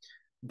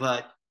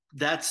 But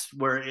that's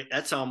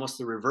almost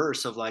the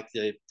reverse of like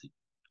the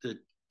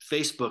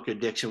Facebook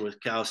addiction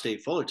with Cal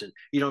State Fullerton.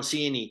 You don't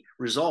see any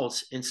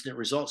instant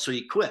results, so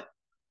you quit.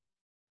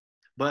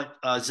 But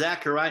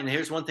Zechariah, and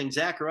here's one thing,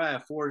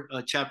 Zechariah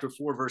chapter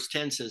 4, verse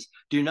 10 says,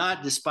 do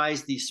not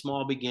despise these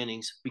small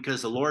beginnings,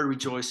 because the Lord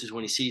rejoices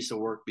when he sees the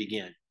work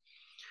begin.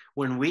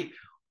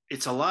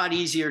 It's a lot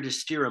easier to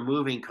steer a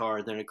moving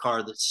car than a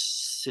car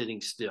that's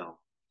sitting still.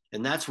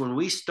 And that's when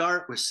we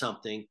start with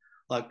something,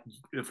 like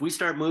if we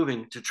start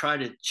moving to try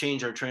to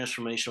change our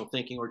transformational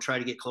thinking or try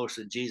to get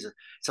closer to Jesus,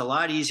 it's a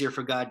lot easier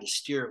for God to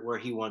steer it where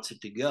he wants it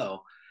to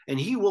go. And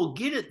he will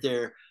get it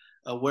there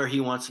where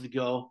he wants it to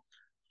go.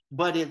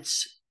 But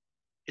it's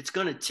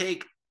going to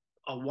take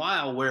a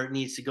while where it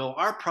needs to go.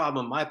 My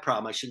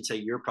problem, I shouldn't say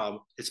your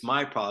problem, it's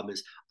my problem,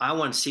 is I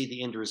want to see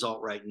the end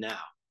result right now.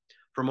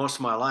 For most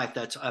of my life,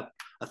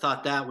 I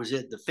thought that was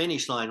it. The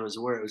finish line was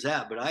where it was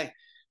at, but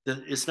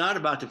it's not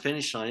about the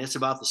finish line. It's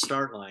about the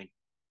start line,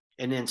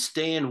 and then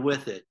staying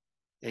with it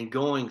and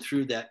going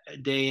through that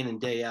day in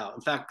and day out.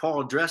 In fact,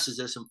 Paul addresses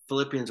this in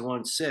Philippians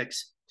 1:6.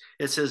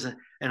 It says,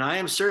 and I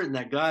am certain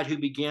that God who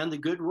began the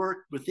good work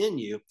within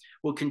you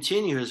will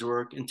continue his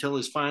work until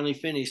it's finally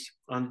finished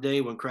on the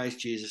day when Christ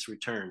Jesus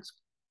returns.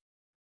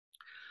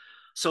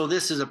 So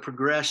this is a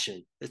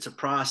progression. It's a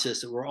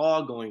process that we're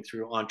all going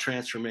through on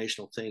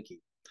transformational thinking.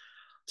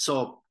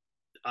 So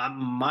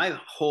my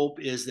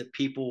hope is that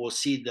people will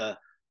see the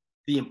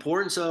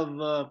importance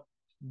of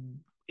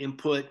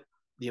input,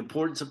 the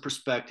importance of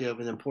perspective,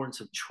 and the importance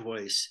of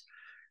choice,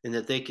 and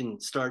that they can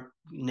start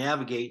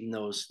navigating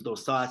those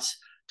thoughts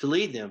to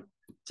lead them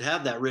to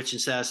have that rich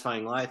and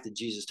satisfying life that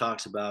Jesus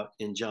talks about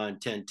in John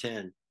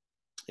 10:10.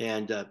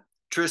 And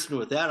Tristan,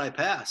 with that, I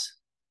pass.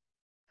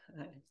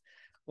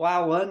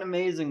 Wow, what an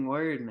amazing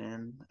word,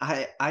 man.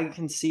 I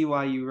can see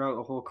why you wrote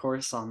a whole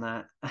course on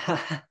that.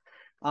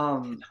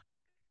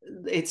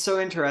 It's so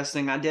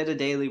interesting. I did a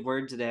daily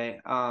word today.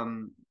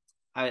 I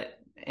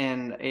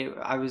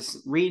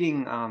was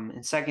reading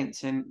in Second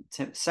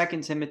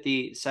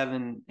Timothy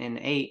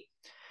 7:8.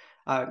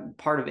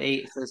 Part of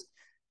 8 says,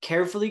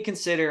 carefully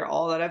consider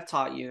all that I've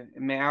taught you,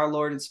 and may our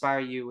Lord inspire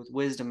you with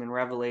wisdom and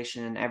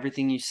revelation in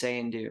everything you say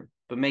and do.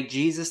 But make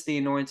Jesus the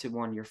Anointed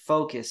One your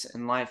focus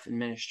in life and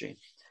ministry.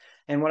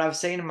 And what I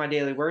was saying in my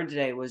daily word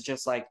today was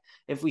just like,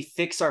 if we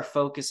fix our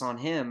focus on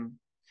him,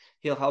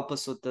 he'll help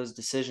us with those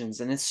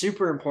decisions. And it's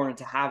super important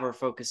to have our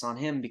focus on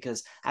him,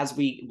 because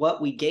what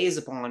we gaze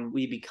upon,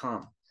 we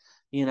become.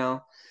 you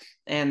know,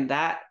 and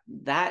that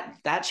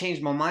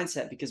changed my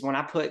mindset, because when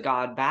I put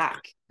God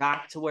back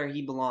to where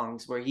he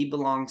belongs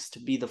to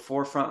be the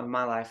forefront of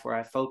my life, where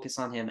I focus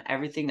on him,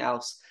 everything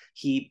else,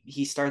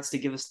 he starts to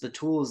give us the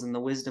tools and the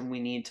wisdom we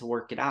need to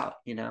work it out,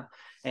 you know,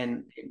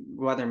 and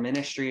whether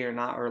ministry or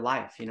not, or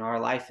life, you know, our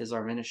life is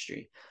our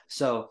ministry.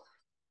 So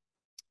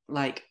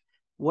like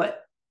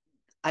what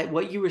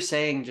what you were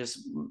saying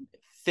just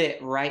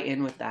fit right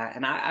in with that.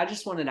 And I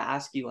just wanted to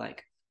ask you,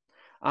 like,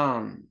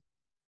 um,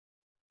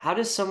 how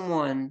does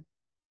someone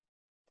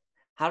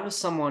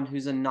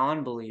who's a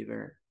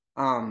non-believer,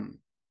 how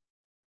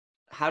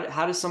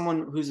does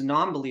someone who's a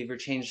non-believer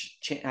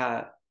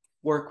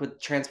work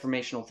with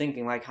transformational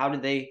thinking? Like, how do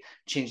they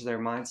change their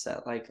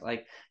mindset?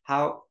 Like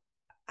how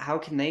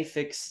can they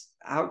fix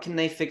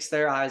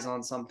their eyes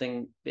on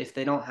something if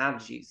they don't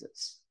have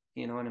Jesus?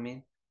 You know what I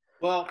mean?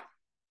 Well,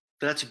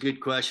 that's a good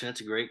question.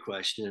 That's a great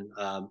question.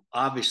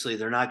 Obviously,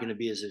 they're not going to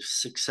be as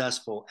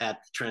successful at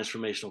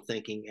transformational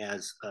thinking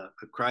as a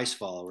Christ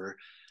follower,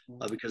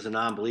 because a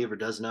non-believer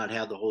does not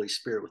have the Holy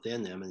Spirit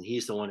within them, and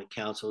he's the one that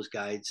counsels,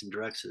 guides, and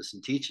directs us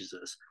and teaches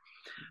us.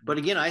 But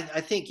again,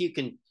 I think you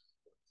can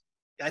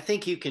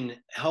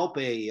help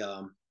a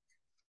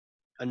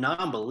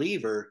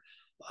non-believer,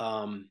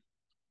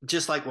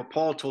 just like what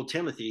Paul told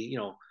Timothy. You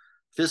know,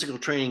 physical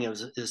training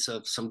is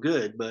of some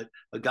good, but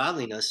a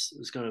godliness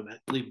is going to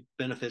leave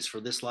benefits for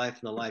this life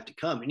and the life to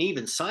come. And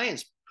even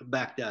science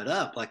backed that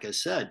up. Like I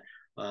said,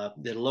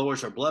 that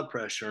lowers our blood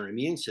pressure and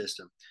immune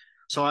system.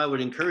 So I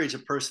would encourage a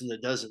person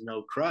that doesn't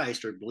know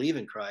Christ or believe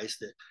in Christ,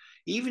 that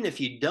even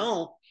if you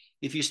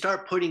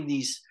start putting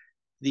these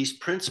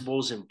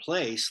principles in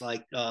place,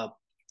 like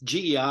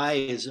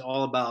GEI is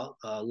all about,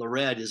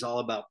 Lorette is all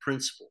about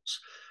principles.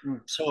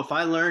 So if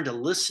I learn to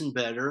listen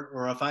better,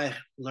 or if I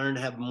learn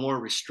to have more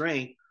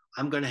restraint,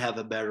 I'm going to have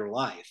a better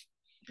life.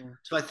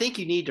 So I think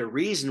you need to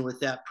reason with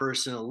that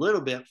person a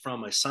little bit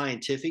from a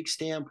scientific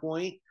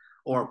standpoint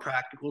or a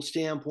practical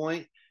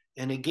standpoint.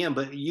 And again,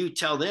 but you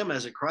tell them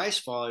as a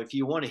Christ follower, if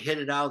you want to hit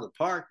it out of the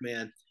park,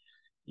 man,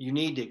 you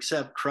need to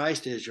accept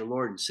Christ as your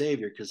Lord and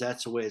Savior, because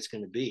that's the way it's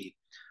going to be.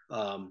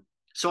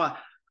 So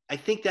I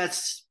think I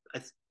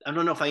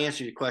don't know if I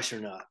answered your question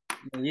or not.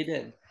 You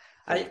did.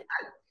 I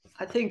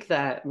think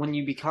that when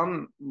you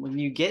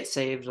get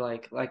saved,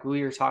 like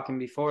we were talking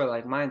before,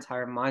 like my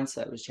entire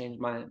mindset was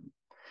changed.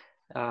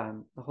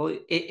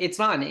 It's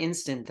not an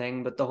instant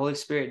thing, but the Holy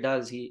Spirit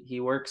does. He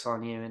works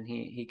on you, and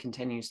he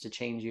continues to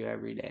change you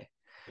every day.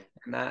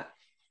 And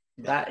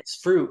that is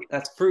fruit.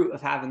 That's fruit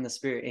of having the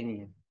Spirit in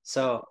you.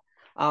 So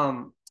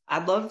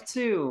I'd love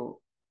to,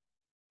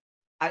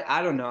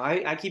 I don't know.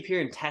 I keep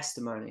hearing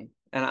testimony,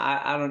 and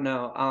I don't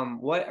know.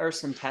 What are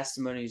some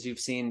testimonies you've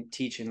seen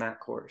teaching that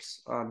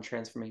course on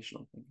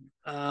transformational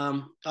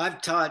thinking?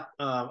 I've taught.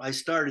 I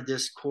started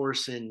this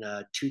course in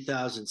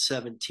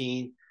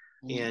 2017,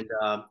 and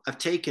I've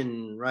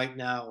taken right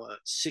now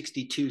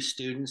 62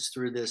 students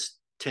through this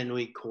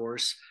 10-week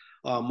course.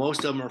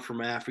 Most of them are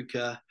from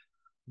Africa,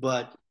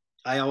 but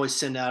I always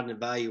send out an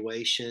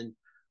evaluation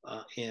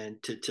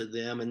and to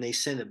them, and they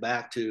send it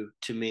back to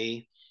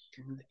me.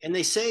 And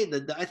they say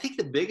that I think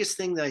the biggest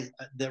thing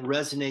that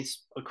resonates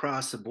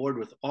across the board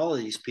with all of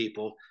these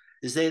people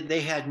is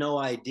they had no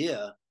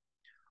idea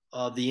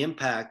of the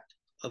impact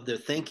of their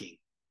thinking.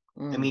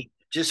 I mean,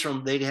 just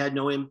from they had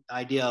no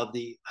idea of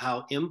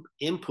how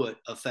input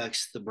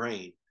affects the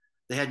brain.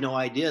 They had no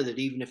idea that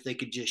even if they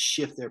could just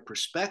shift their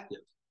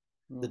perspective,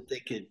 that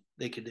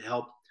they could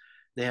help.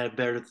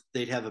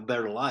 They'd have a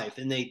better life.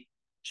 And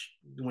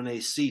when they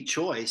see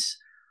choice,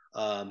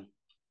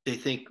 they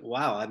think,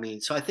 wow. I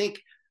mean, so I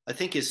think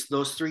it's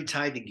those three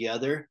tied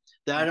together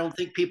that I don't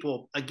think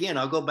people, again,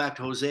 I'll go back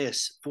to Hosea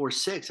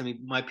 4:6. I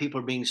mean, my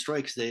people are being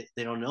destroyed because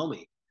they don't know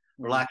me,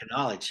 or lack of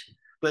knowledge.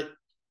 But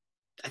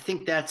I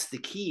think that's the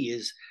key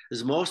is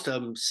most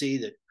of them see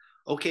that,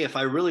 okay, if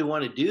I really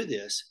want to do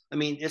this, I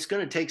mean, it's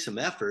going to take some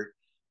effort,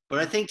 but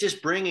I think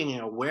just bringing an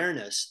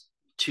awareness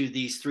to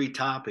these three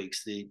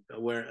topics, the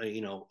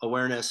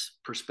awareness,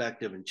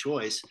 perspective, and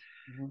choice,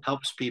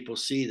 helps people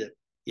see that,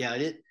 yeah,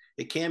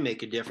 it can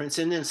make a difference.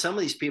 And then some of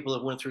these people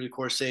that went through the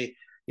course say,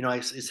 you know,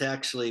 it's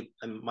actually,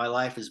 my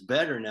life is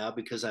better now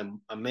because I'm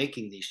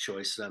making these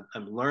choices.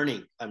 I'm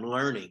learning.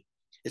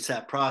 It's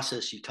that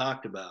process you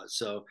talked about.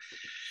 So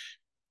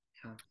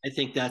I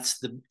think that's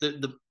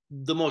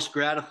the most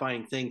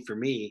gratifying thing for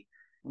me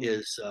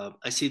is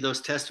I see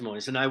those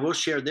testimonies. And I will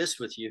share this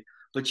with you,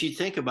 but you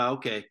think about,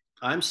 okay,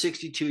 I'm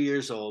 62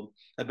 years old.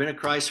 I've been a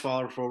Christ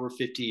follower for over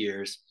 50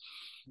 years.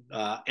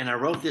 And I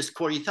wrote this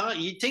course.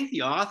 You'd think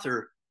the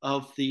author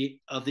of the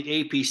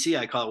APC,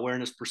 I call it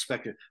awareness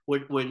perspective,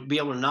 would be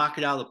able to knock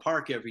it out of the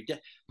park every day.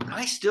 But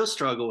I still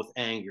struggle with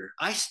anger.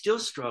 I still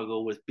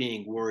struggle with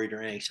being worried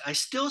or anxious. I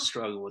still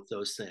struggle with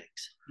those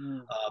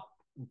things.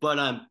 But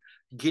I'm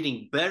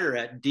getting better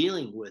at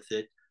dealing with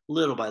it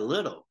little by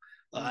little.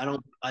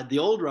 The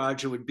old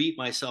Roger would beat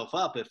myself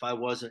up if I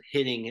wasn't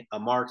hitting a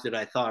mark that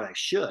I thought I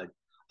should.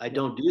 I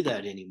don't do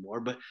that anymore.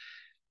 But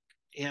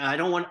I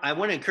want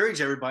to encourage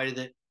everybody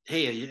that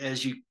hey,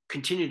 as you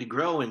continue to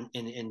grow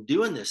and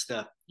doing this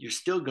stuff, you're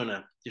still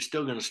gonna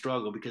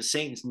struggle, because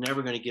Satan's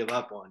never gonna give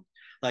up on you.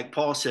 Like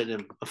Paul said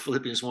in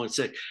Philippians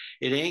 1:6,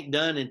 it ain't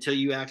done until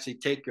you actually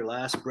take your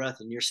last breath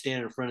and you're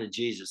standing in front of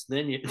Jesus.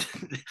 Then you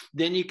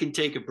then you can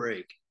take a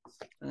break.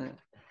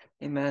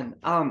 Amen.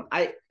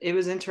 It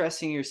was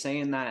interesting you're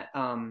saying that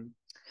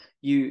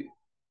you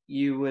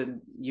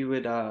would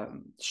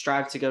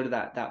strive to go to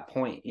that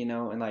point,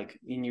 and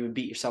you would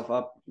beat yourself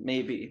up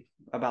maybe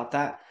about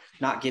that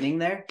not getting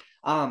there.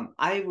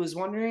 I was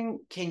wondering,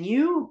 can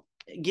you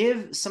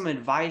give some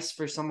advice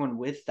for someone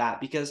with that?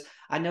 Because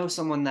I know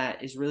someone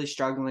that is really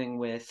struggling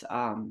with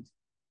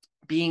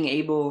being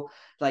able,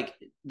 like,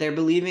 they're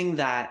believing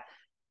that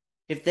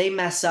if they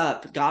mess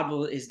up,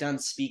 God is done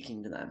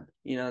speaking to them.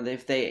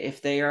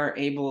 If they are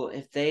able,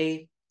 if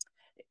they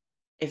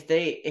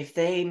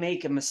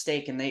make a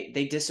mistake and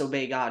they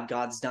disobey God,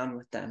 God's done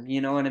with them.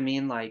 You know what I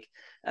mean? Like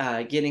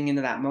getting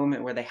into that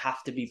moment where they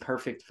have to be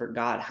perfect for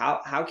God.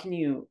 How do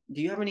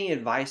you have any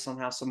advice on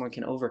how someone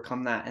can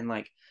overcome that, and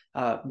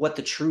what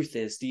the truth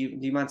is? Do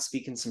you mind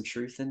speaking some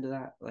truth into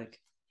that?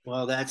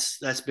 Well,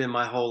 that's been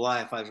my whole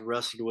life. I've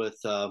wrestled with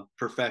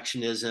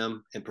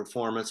perfectionism and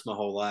performance my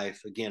whole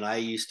life. Again, I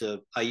used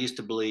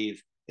to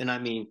believe, and I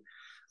mean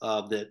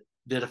that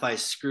if I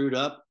screwed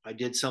up, I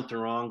did something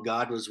wrong,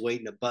 God was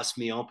waiting to bust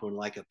me open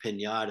like a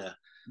pinata.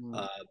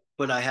 Uh,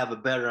 but I have a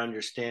better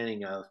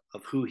understanding of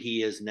who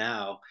He is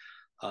now.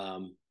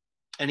 And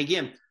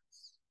again,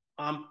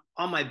 on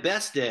my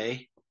best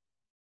day,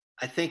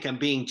 I think I'm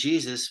being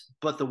Jesus.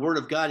 But the Word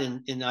of God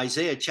in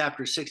Isaiah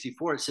chapter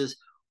 64, it says,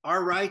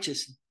 "Our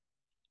righteous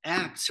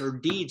acts or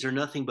deeds are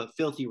nothing but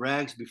filthy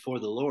rags before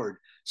the Lord."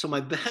 So my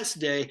best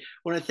day,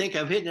 when I think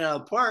I'm hitting it out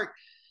of the park,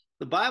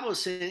 the Bible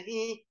is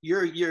saying,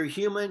 you're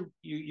human,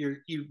 you're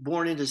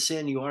born into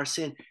sin, you are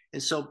sin.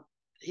 And so,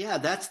 yeah,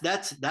 that's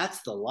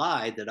the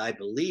lie that I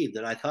believe,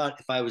 that I thought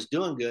if I was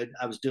doing good,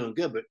 I was doing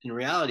good, but in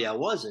reality, I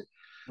wasn't.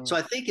 So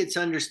I think it's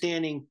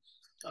understanding.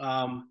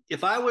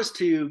 If I was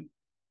to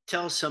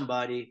tell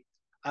somebody,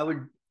 I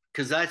would,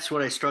 because that's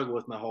what I struggled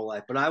with my whole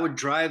life, but I would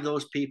drive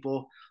those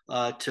people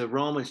to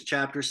Romans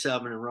chapter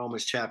 7 and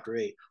Romans chapter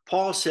 8.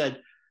 Paul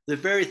said, the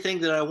very thing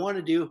that I want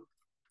to do,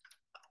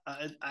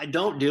 I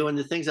don't do, and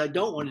the things I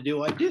don't want to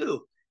do, I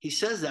do. He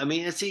says that. I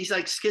mean, he's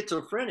like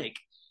schizophrenic.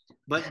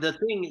 But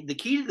the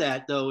key to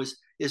that though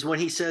is when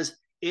he says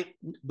it,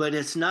 but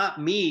it's not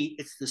me,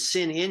 it's the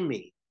sin in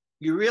me.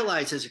 You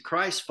realize as a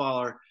Christ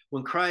follower,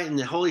 when Christ and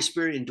the Holy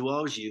Spirit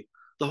indwells you,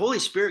 the Holy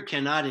Spirit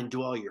cannot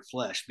indwell your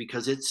flesh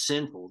because it's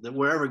sinful. That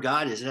wherever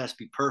God is, it has to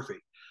be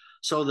perfect.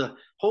 So the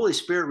Holy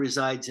Spirit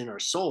resides in our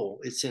soul.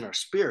 It's in our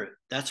spirit.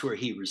 That's where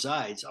He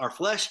resides. Our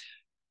flesh.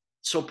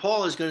 So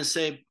Paul is going to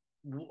say,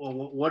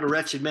 what a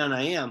wretched man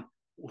I am.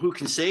 Who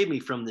can save me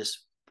from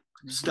this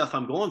stuff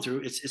I'm going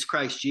through? It's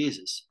Christ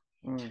Jesus.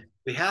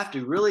 We have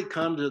to really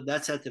come to,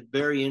 that's at the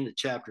very end of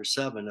chapter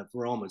 7 of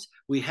Romans.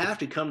 We have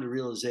to come to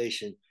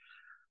realization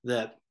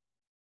that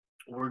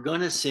we're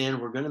going to sin,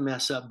 we're going to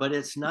mess up, but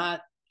it's not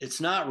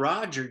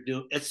Roger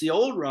doing, it's the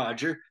old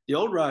Roger. The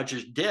old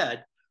Roger's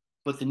dead,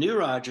 but the new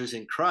Roger's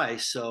in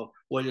Christ. So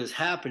what is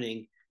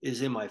happening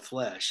is in my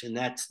flesh, and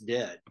that's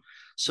dead.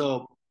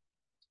 So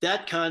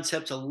that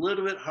concept's a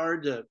little bit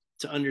hard to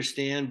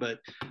understand, but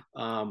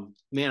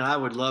man, I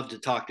would love to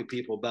talk to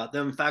people about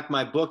them. In fact,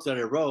 my book that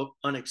I wrote,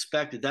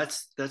 Unexpected,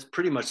 that's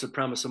pretty much the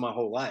premise of my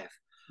whole life.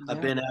 Yeah.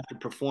 I've been after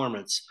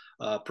performance,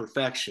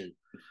 perfection.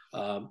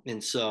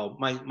 And so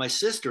my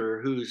sister,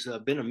 who's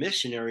been a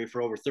missionary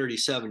for over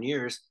 37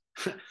 years,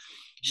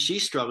 she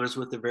struggles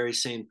with the very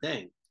same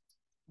thing.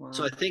 Wow.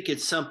 So I think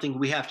it's something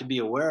we have to be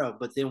aware of,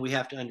 but then we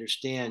have to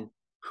understand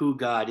who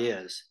God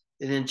is.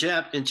 And in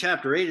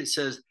chapter 8, it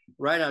says,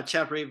 right out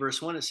chapter 8,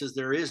 verse 1, it says,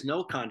 there is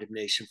no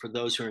condemnation for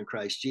those who are in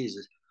Christ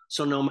Jesus.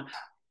 So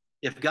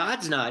if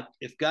God's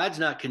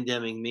not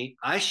condemning me,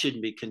 I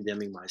shouldn't be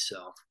condemning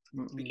myself.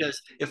 Mm-mm.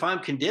 Because if I'm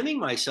condemning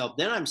myself,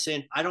 then I'm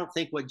saying, I don't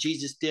think what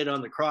Jesus did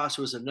on the cross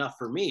was enough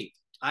for me.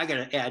 I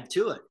got to add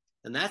to it.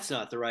 And that's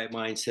not the right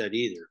mindset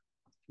either.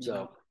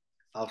 So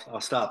I'll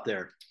stop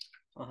there.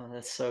 Oh,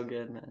 that's so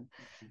good, man.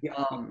 Yeah.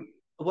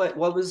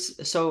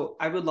 So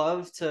I would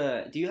love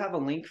to, do you have a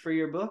link for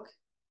your book?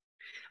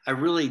 I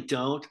really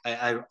don't.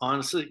 I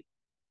honestly,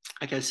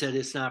 like I said,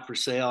 it's not for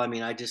sale. I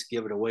mean, I just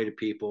give it away to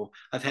people.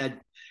 I've had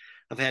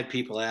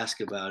people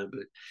ask about it,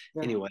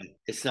 but anyway,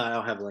 it's not, I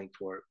don't have a link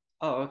for it.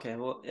 Oh, okay.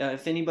 Well,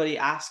 if anybody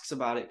asks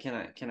about it, can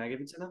I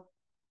give it to them?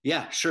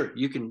 Yeah, sure.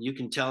 You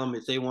can tell them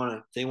if they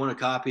want a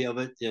copy of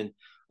it. And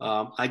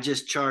I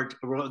just charge,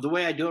 the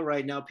way I do it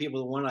right now, people,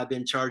 the one I've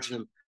been charging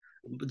them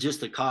just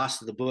the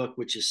cost of the book,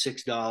 which is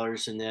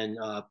 $6, and then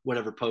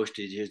whatever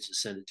postage is to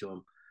send it to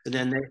them, and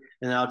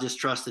then I'll just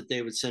trust that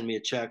they would send me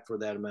a check for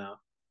that amount.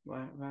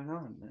 Right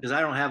on, because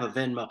I don't have a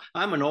Venmo.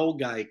 I'm an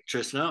old guy,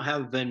 Tristan. I don't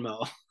have a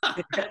Venmo.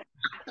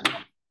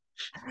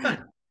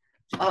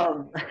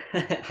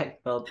 I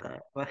felt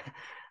that.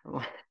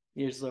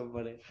 You're so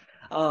funny.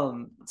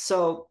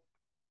 So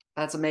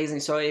that's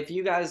amazing. So if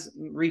you guys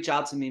reach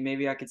out to me,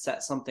 maybe I could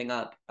set something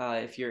up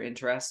if you're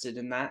interested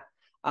in that.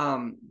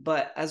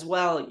 But as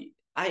well,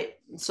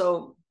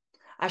 so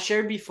I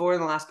shared before in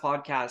the last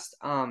podcast,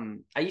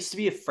 I used to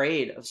be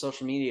afraid of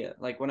social media.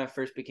 Like when I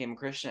first became a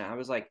Christian, I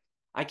was like,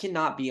 I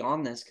cannot be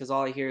on this because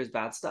all I hear is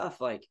bad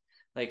stuff, like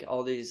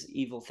all these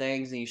evil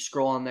things, and you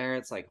scroll on there,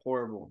 it's like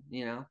horrible,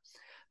 you know?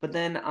 But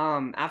then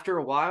after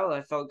a while,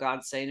 I felt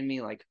God say to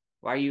me, like,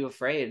 why are you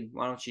afraid?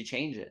 Why don't you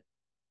change it?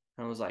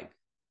 And I was like,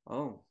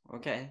 oh,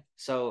 okay.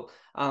 So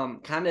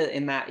kind of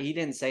in that, he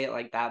didn't say it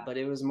like that, but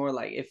it was more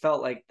like it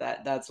felt like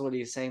that's what he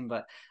was saying.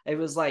 But it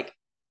was like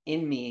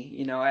in me,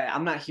 you know,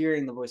 I'm not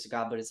hearing the voice of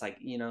God, but it's like,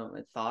 you know,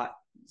 a thought,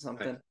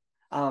 something.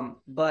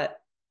 But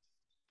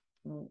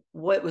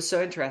what was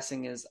so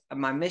interesting is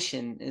my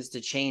mission is to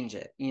change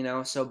it, you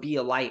know, so be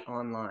a light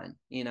online,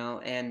 you know,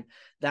 and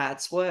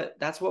that's what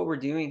we're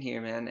doing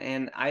here, man.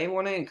 And I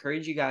want to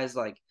encourage you guys,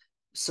 like,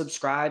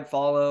 subscribe,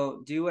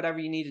 follow, do whatever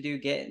you need to do,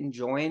 get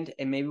joined,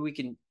 and maybe we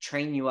can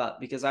train you up,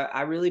 because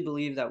I really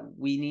believe that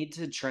we need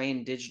to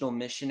train digital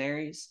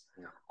missionaries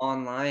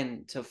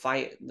online to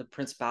fight the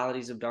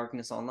principalities of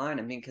darkness online.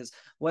 I mean, because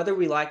whether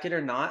we like it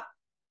or not,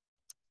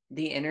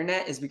 the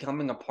internet is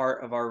becoming a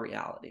part of our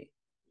reality.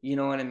 You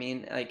know what I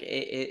mean? Like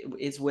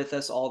it's with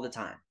us all the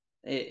time.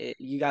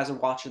 You guys are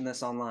watching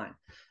this online.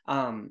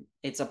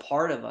 It's a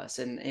part of us,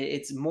 and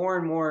it's more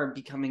and more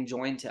becoming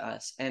joined to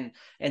us. And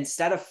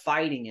instead of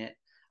fighting it,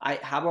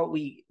 how about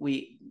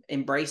we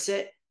embrace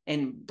it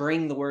and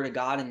bring the word of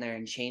God in there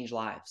and change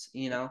lives?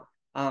 You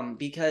know,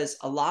 because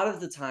a lot of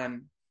the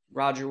time,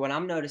 Roger, what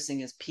I'm noticing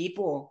is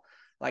people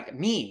like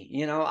me,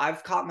 you know,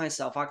 I've caught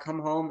myself. I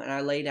come home and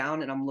I lay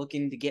down and I'm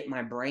looking to get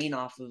my brain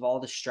off of all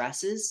the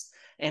stresses,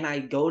 and I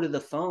go to the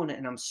phone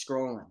and I'm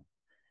scrolling.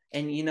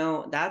 And you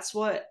know,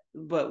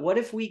 but what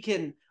if we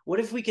can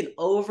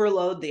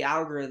overload the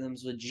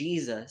algorithms with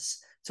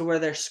Jesus to where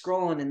they're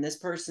scrolling and this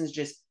person's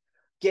just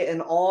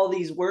getting all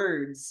these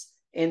words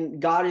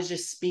and God is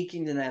just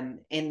speaking to them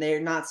and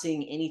they're not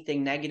seeing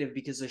anything negative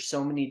because there's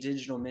so many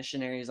digital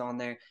missionaries on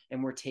there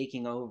and we're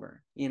taking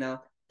over, you know?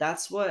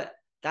 That's what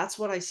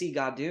I see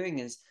God doing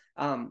is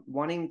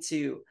wanting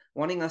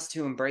us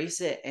to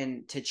embrace it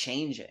and to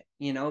change it,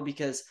 you know,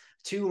 because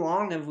too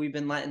long have we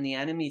been letting the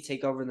enemy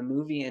take over the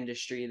movie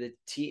industry, the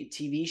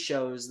TV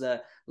shows, the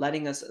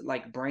letting us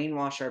like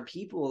brainwash our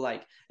people,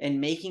 like,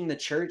 and making the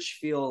church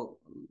feel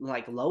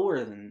like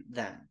lower than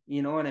them.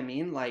 You know what I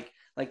mean? Like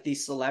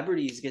these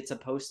celebrities get to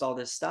post all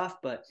this stuff,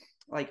 but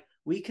like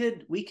we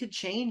could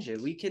change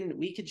it. We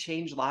could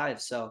change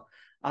lives. So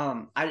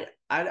I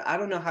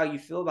don't know how you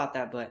feel about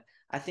that, but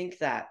I think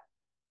that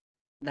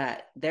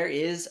there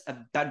is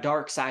a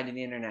dark side of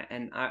the internet,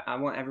 and I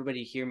want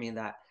everybody to hear me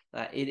that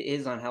it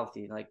is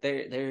unhealthy. Like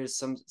there's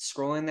some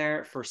scrolling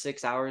there for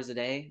 6 hours a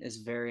day is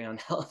very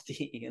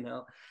unhealthy, you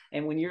know.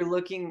 And when you're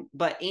looking,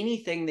 but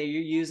anything that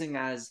you're using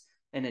as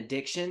an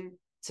addiction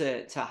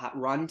to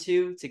run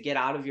to get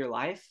out of your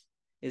life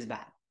is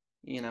bad,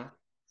 you know.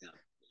 Yeah.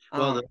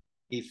 Well,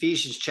 the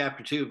Ephesians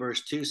chapter 2,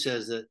 verse 2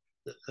 says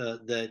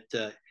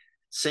that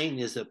Satan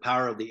is the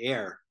power of the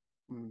air.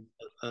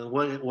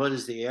 What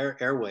is the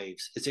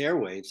airwaves? It's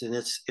airwaves, and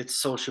it's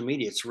social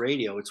media, it's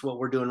radio, it's what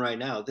we're doing right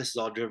now. This is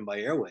all driven by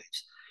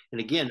airwaves.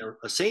 And again,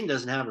 Satan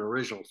doesn't have an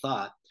original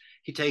thought.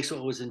 He takes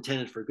what was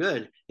intended for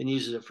good and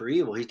uses it for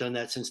evil. He's done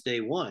that since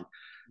day one.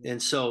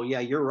 And so, yeah,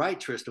 you're right,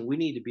 Tristan. We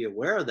need to be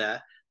aware of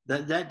that.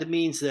 That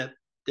means that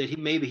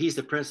he's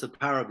the prince of the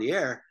power of the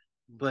air,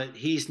 but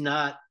he's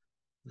not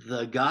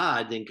the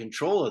God in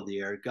control of the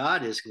air.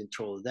 God is in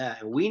control of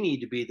that, and we need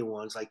to be the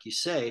ones, like you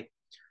say,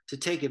 to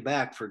take it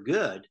back for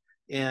good.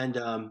 And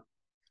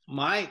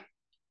my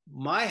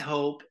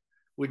hope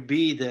would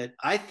be that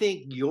I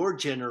think your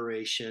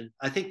generation,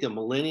 I think the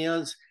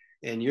millennials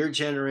and your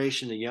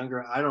generation, the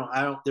younger, I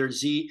don't, there's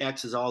Z,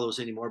 X's, all those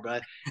anymore,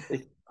 but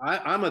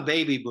I'm a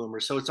baby boomer.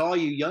 So it's all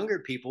you younger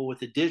people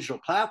with a digital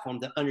platform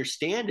that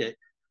understand it.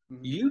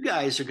 You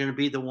guys are going to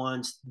be the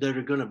ones that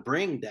are going to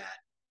bring that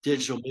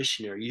digital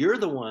missionary. You're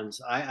the ones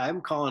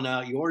I'm calling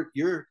out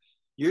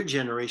your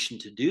generation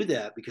to do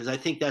that, because I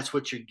think that's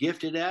what you're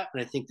gifted at,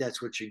 and I think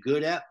that's what you're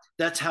good at.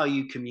 That's how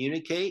you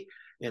communicate,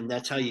 and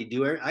that's how you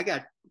do it. I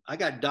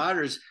got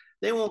daughters.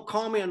 They won't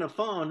call me on the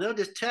phone. They'll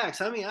just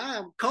text. I mean,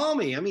 call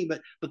me. I mean,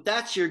 but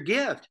that's your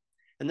gift,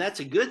 and that's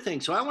a good thing.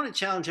 So I want to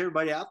challenge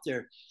everybody out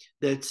there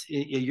that's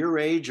your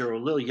age or a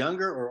little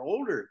younger or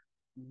older.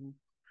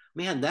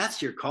 Man,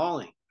 that's your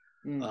calling.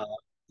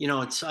 You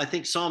know, I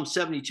think Psalm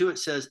 72, it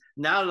says,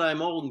 now that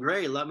I'm old and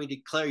gray, let me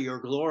declare your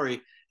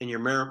glory and your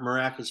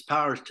miraculous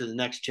powers to the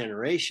next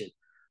generation.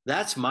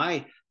 That's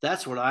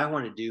what I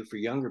want to do for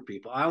younger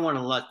people. I want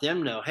to let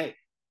them know, hey,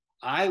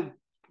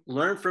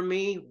 learn from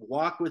me,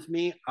 walk with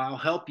me, I'll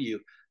help you.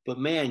 But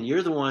man,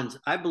 you're the ones,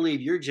 I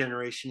believe your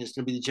generation is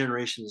going to be the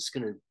generation that's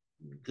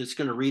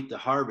going to reap the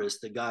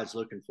harvest that God's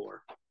looking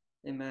for.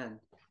 Amen.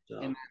 So.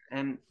 Amen.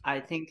 And I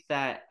think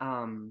that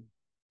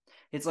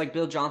it's like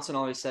Bill Johnson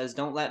always says,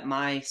 don't let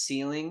my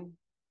ceiling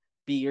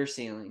be your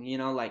ceiling, you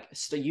know, like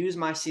use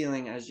my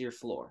ceiling as your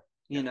floor,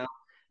 you know.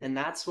 And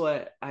that's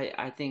what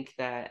I think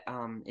that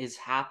is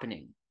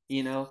happening,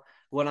 you know.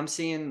 what I'm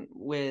seeing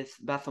with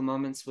Bethel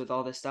Moments with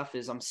all this stuff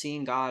is I'm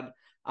seeing God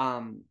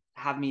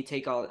have me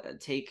take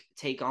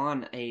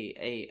on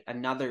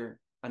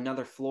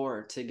another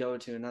floor to go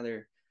to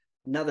another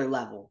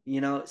level,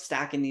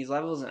 stacking these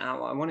levels. And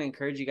I want to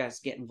encourage you guys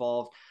to get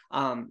involved.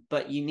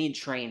 But you need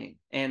training.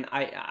 And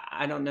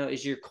I don't know,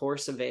 is your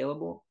course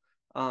available?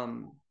 I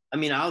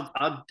mean,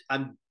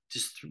 I'm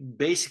just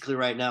basically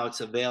right now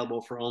it's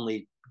available for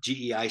only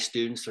GEI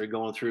students that are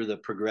going through the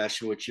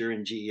progression, which you're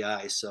in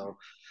GEI. So,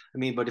 I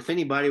mean, but if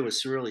anybody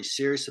was really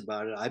serious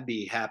about it, I'd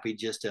be happy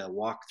just to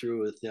walk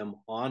through with them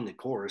on the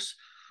course,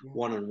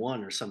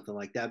 one-on-one or something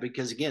like that.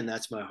 Because again,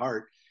 that's my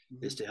heart,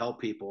 is to help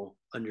people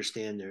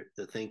understand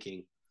the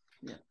thinking.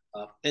 Yeah.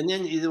 And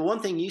then the one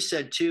thing you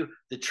said too,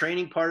 the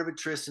training part of it,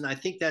 Tristan, I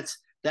think that's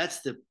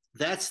the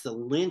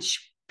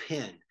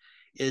linchpin,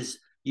 is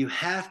you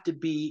have to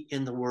be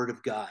in the Word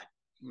of God.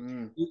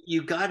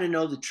 You got to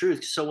know the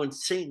truth. So when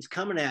Satan's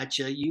coming at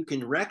you, you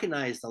can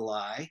recognize the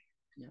lie,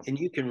 and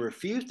you can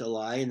refute the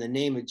lie in the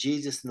name of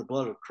Jesus and the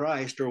blood of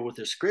Christ, or with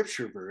a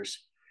scripture verse.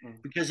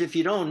 Because if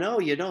you don't know,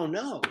 you don't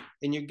know,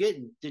 and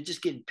they're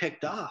just getting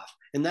picked off.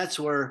 And that's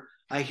where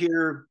I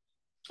hear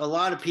a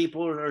lot of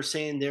people are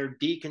saying they're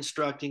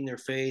deconstructing their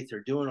faith,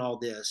 they're doing all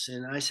this.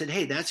 And I said,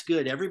 hey, that's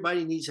good.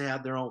 Everybody needs to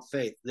have their own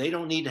faith. They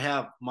don't need to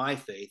have my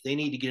faith. They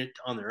need to get it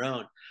on their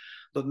own.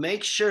 But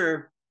make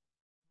sure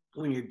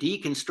when you're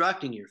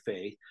deconstructing your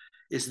faith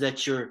is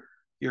that you're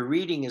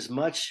reading as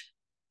much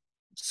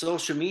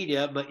social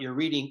media, but you're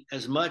reading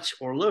as much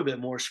or a little bit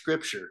more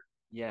scripture.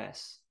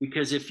 Yes.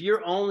 Because if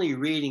you're only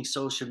reading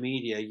social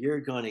media,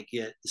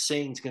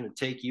 Satan's going to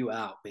take you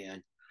out,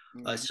 man.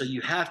 So you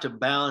have to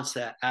balance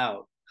that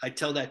out. I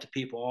tell that to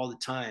people all the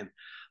time,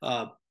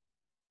 that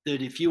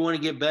if you want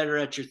to get better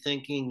at your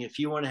thinking, if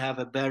you want to have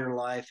a better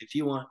life, if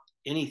you want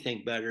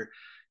anything better,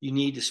 you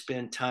need to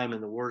spend time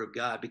in the Word of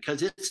God,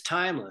 because it's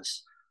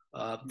timeless.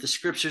 The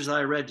scriptures that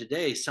I read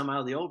today,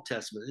 somehow the Old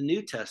Testament, the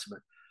New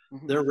Testament,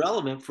 they're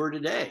relevant for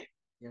today.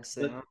 Yes,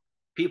 they are.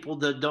 People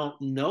that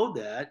don't know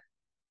that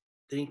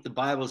think the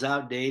Bible's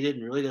outdated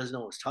and really doesn't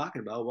know what it's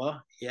talking about.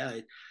 Well,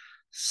 yeah,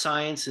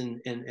 science and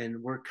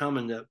we're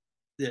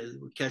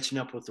catching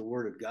up with the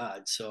Word of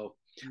God. So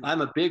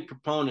I'm a big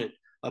proponent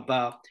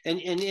about, and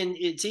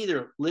it's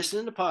either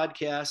listening to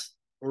podcasts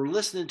or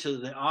listening to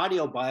the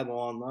audio Bible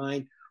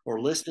online or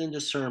listening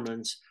to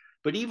sermons.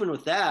 But even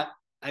with that,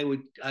 I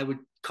would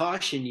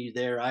caution you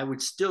there. I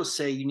would still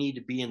say you need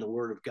to be in the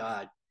Word of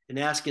God and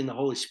asking the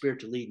Holy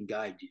Spirit to lead and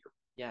guide you.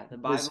 Yeah, the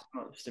Bible is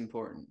most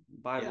important.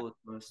 Bible is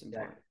most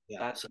important. Yeah.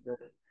 That's good.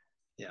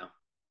 Yeah.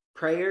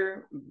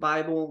 Prayer,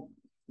 Bible,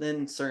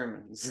 then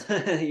sermons.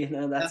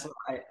 That's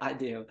what I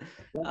do.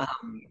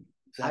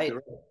 Exactly right.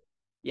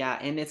 Yeah,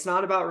 and it's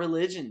not about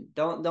religion.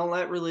 Don't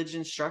let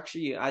religion structure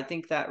you. I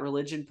think that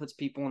religion puts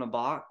people in a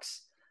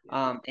box,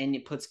 and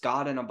it puts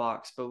God in a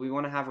box, but we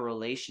want to have a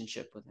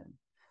relationship with him.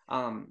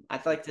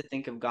 I'd like to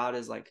think of God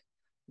as like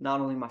not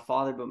only my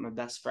father, but my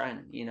best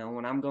friend.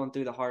 When I'm going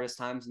through the hardest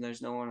times and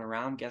there's no one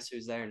around, guess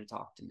who's there to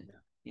talk to me?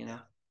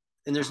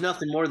 And there's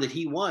nothing more that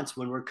he wants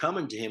when we're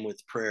coming to him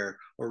with prayer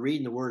or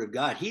reading the Word of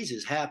God. He's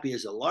as happy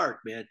as a lark,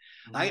 man.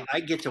 I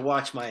get to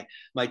watch my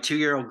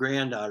 2-year-old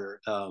granddaughter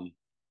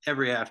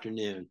every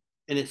afternoon,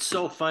 and it's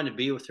so fun to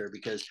be with her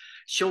because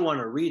she'll want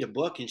to read a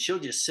book and she'll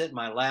just sit in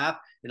my lap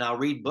and I'll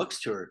read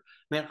books to her.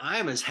 Man, I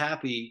am as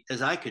happy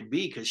as I could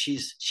be because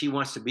she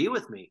wants to be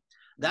with me.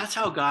 That's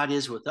how God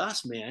is with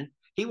us, man.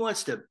 He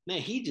wants to,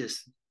 man, he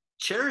just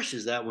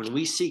cherishes that when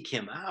we seek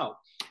him out,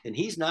 and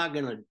he's not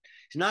going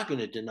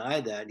to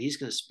deny that. He's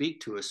going to speak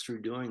to us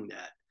through doing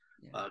that,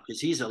 because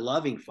he's a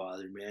loving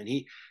father, man.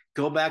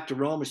 Go back to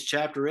Romans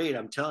chapter 8.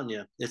 I'm telling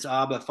you, it's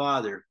Abba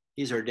Father.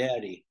 He's our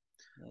daddy.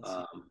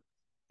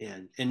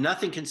 And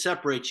nothing can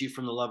separate you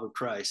from the love of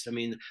Christ. I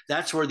mean,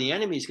 that's where the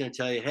enemy is going to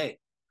tell you, hey,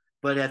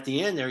 but at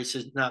the end there, he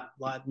says,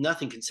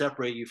 nothing can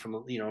separate you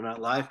from,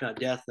 not life, not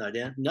death, not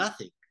end,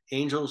 nothing.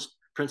 Angels,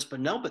 principle,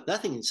 no, but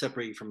nothing can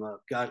separate you from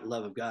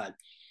love of God.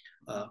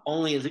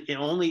 Only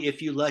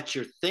if you let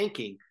your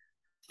thinking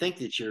think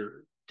that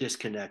you're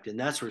disconnected, and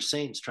that's where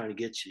Satan's trying to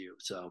get you.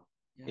 So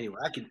anyway,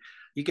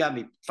 you got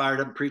me fired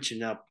up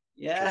preaching up.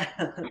 Yeah,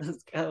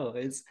 let's go.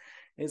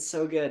 It's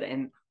so good.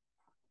 And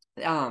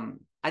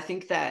I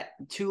think that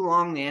too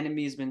long the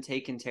enemy's been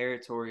taking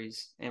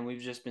territories and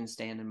we've just been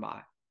standing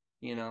by.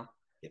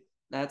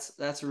 That's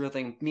a real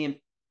thing. Me and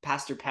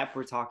Pastor Pep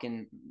were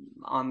talking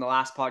on the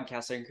last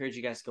podcast. I encourage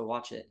you guys to go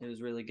watch it. It was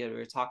really good. We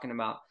were talking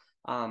about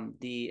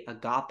the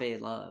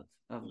agape love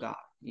of God,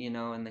 in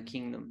the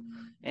kingdom.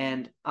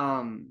 And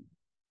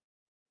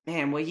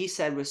man, what he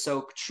said was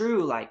so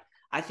true. Like,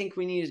 I think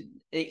we need,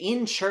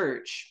 in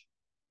church,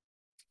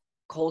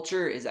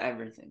 culture is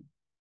everything.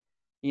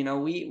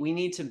 We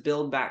need to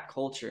build back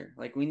culture.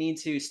 Like, we need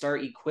to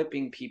start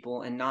equipping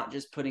people and not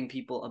just putting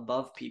people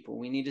above people.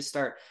 We need to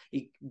start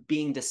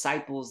being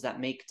disciples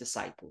that make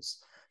disciples.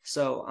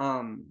 So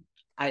again,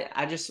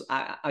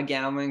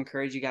 I'm gonna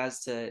encourage you guys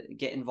to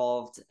get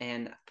involved.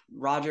 And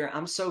Roger,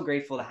 I'm so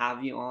grateful to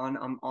have you on.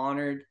 I'm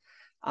honored.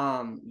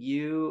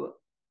 You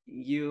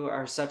You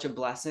are such a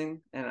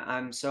blessing, and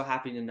I'm so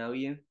happy to know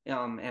you.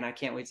 And I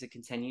can't wait to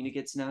continue to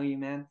get to know you,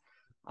 man.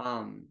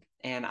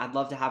 And I'd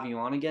love to have you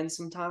on again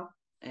sometime.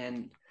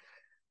 And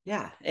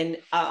yeah, and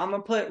I'm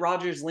gonna put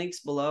Roger's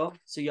links below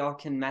so y'all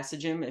can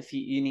message him if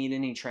you need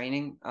any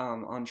training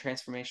on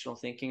transformational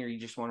thinking, or you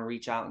just want to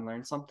reach out and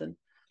learn something.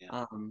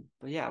 Yeah.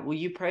 But yeah, will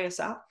you pray us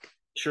out?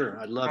 Sure,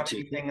 I'd love Have to.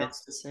 anything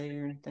else to say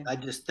or anything? I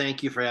just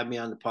thank you for having me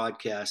on the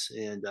podcast,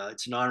 and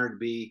it's an honor to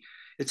be.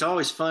 It's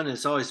always fun, and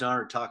it's always an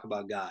honor to talk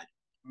about God.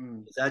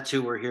 Mm. That's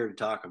who we're here to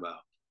talk about.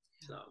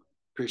 So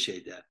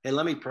appreciate that. Hey,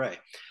 let me pray.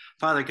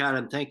 Father God,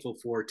 I'm thankful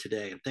for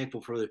today. I'm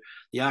thankful for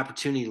the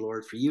opportunity,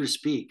 Lord, for you to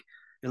speak.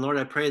 And Lord,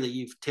 I pray that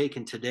you've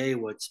taken today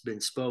what's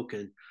been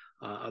spoken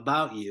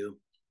about you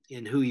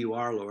and who you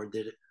are, Lord,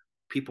 that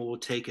people will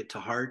take it to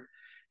heart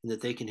and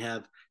that they can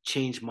have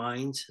changed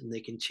minds and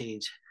they can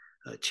change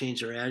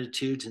their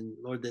attitudes, and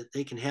Lord, that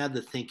they can have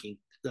the thinking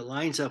that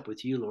lines up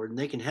with you, Lord, and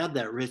they can have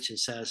that rich and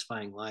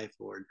satisfying life,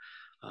 Lord.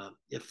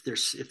 If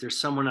there's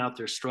someone out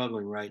there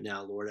struggling right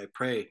now, Lord, I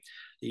pray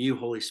that you,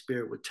 Holy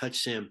Spirit, would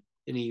touch them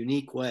in a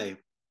unique way.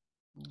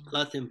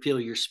 Let them feel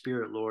your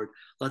spirit, Lord.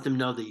 Let them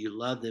know that you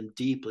love them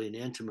deeply and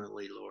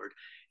intimately, Lord,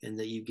 and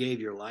that you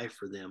gave your life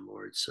for them,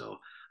 Lord. So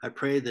I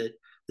pray that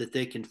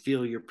they can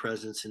feel your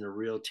presence in a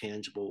real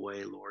tangible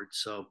way, Lord.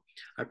 So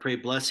I pray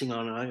blessing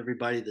on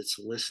everybody that's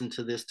listened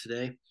to this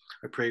today.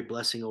 I pray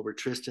blessing over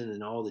Tristan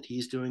and all that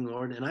he's doing,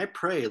 Lord. And I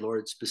pray,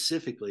 Lord,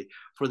 specifically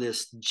for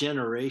this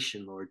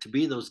generation, Lord, to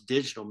be those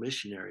digital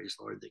missionaries,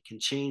 Lord, that can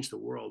change the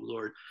world,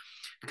 Lord,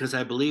 because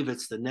I believe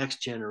it's the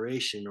next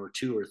generation or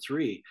two or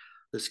three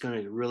that's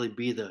going to really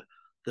be the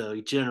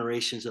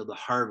generations of the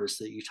harvest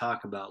that you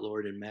talk about,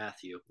 Lord, in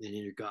Matthew and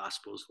in your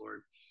Gospels,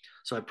 Lord.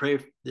 So I pray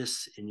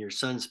this in your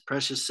Son's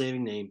precious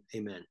saving name.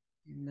 Amen.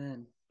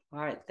 Amen. All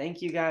right.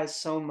 Thank you guys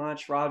so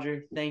much,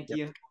 Roger. Thank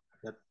you.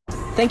 Yep.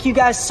 Thank you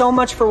guys so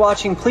much for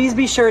watching. Please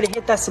be sure to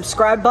hit that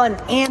subscribe button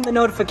and the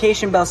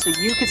notification bell so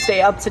you can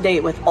stay up to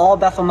date with all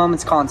Bethel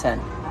Moments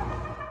content.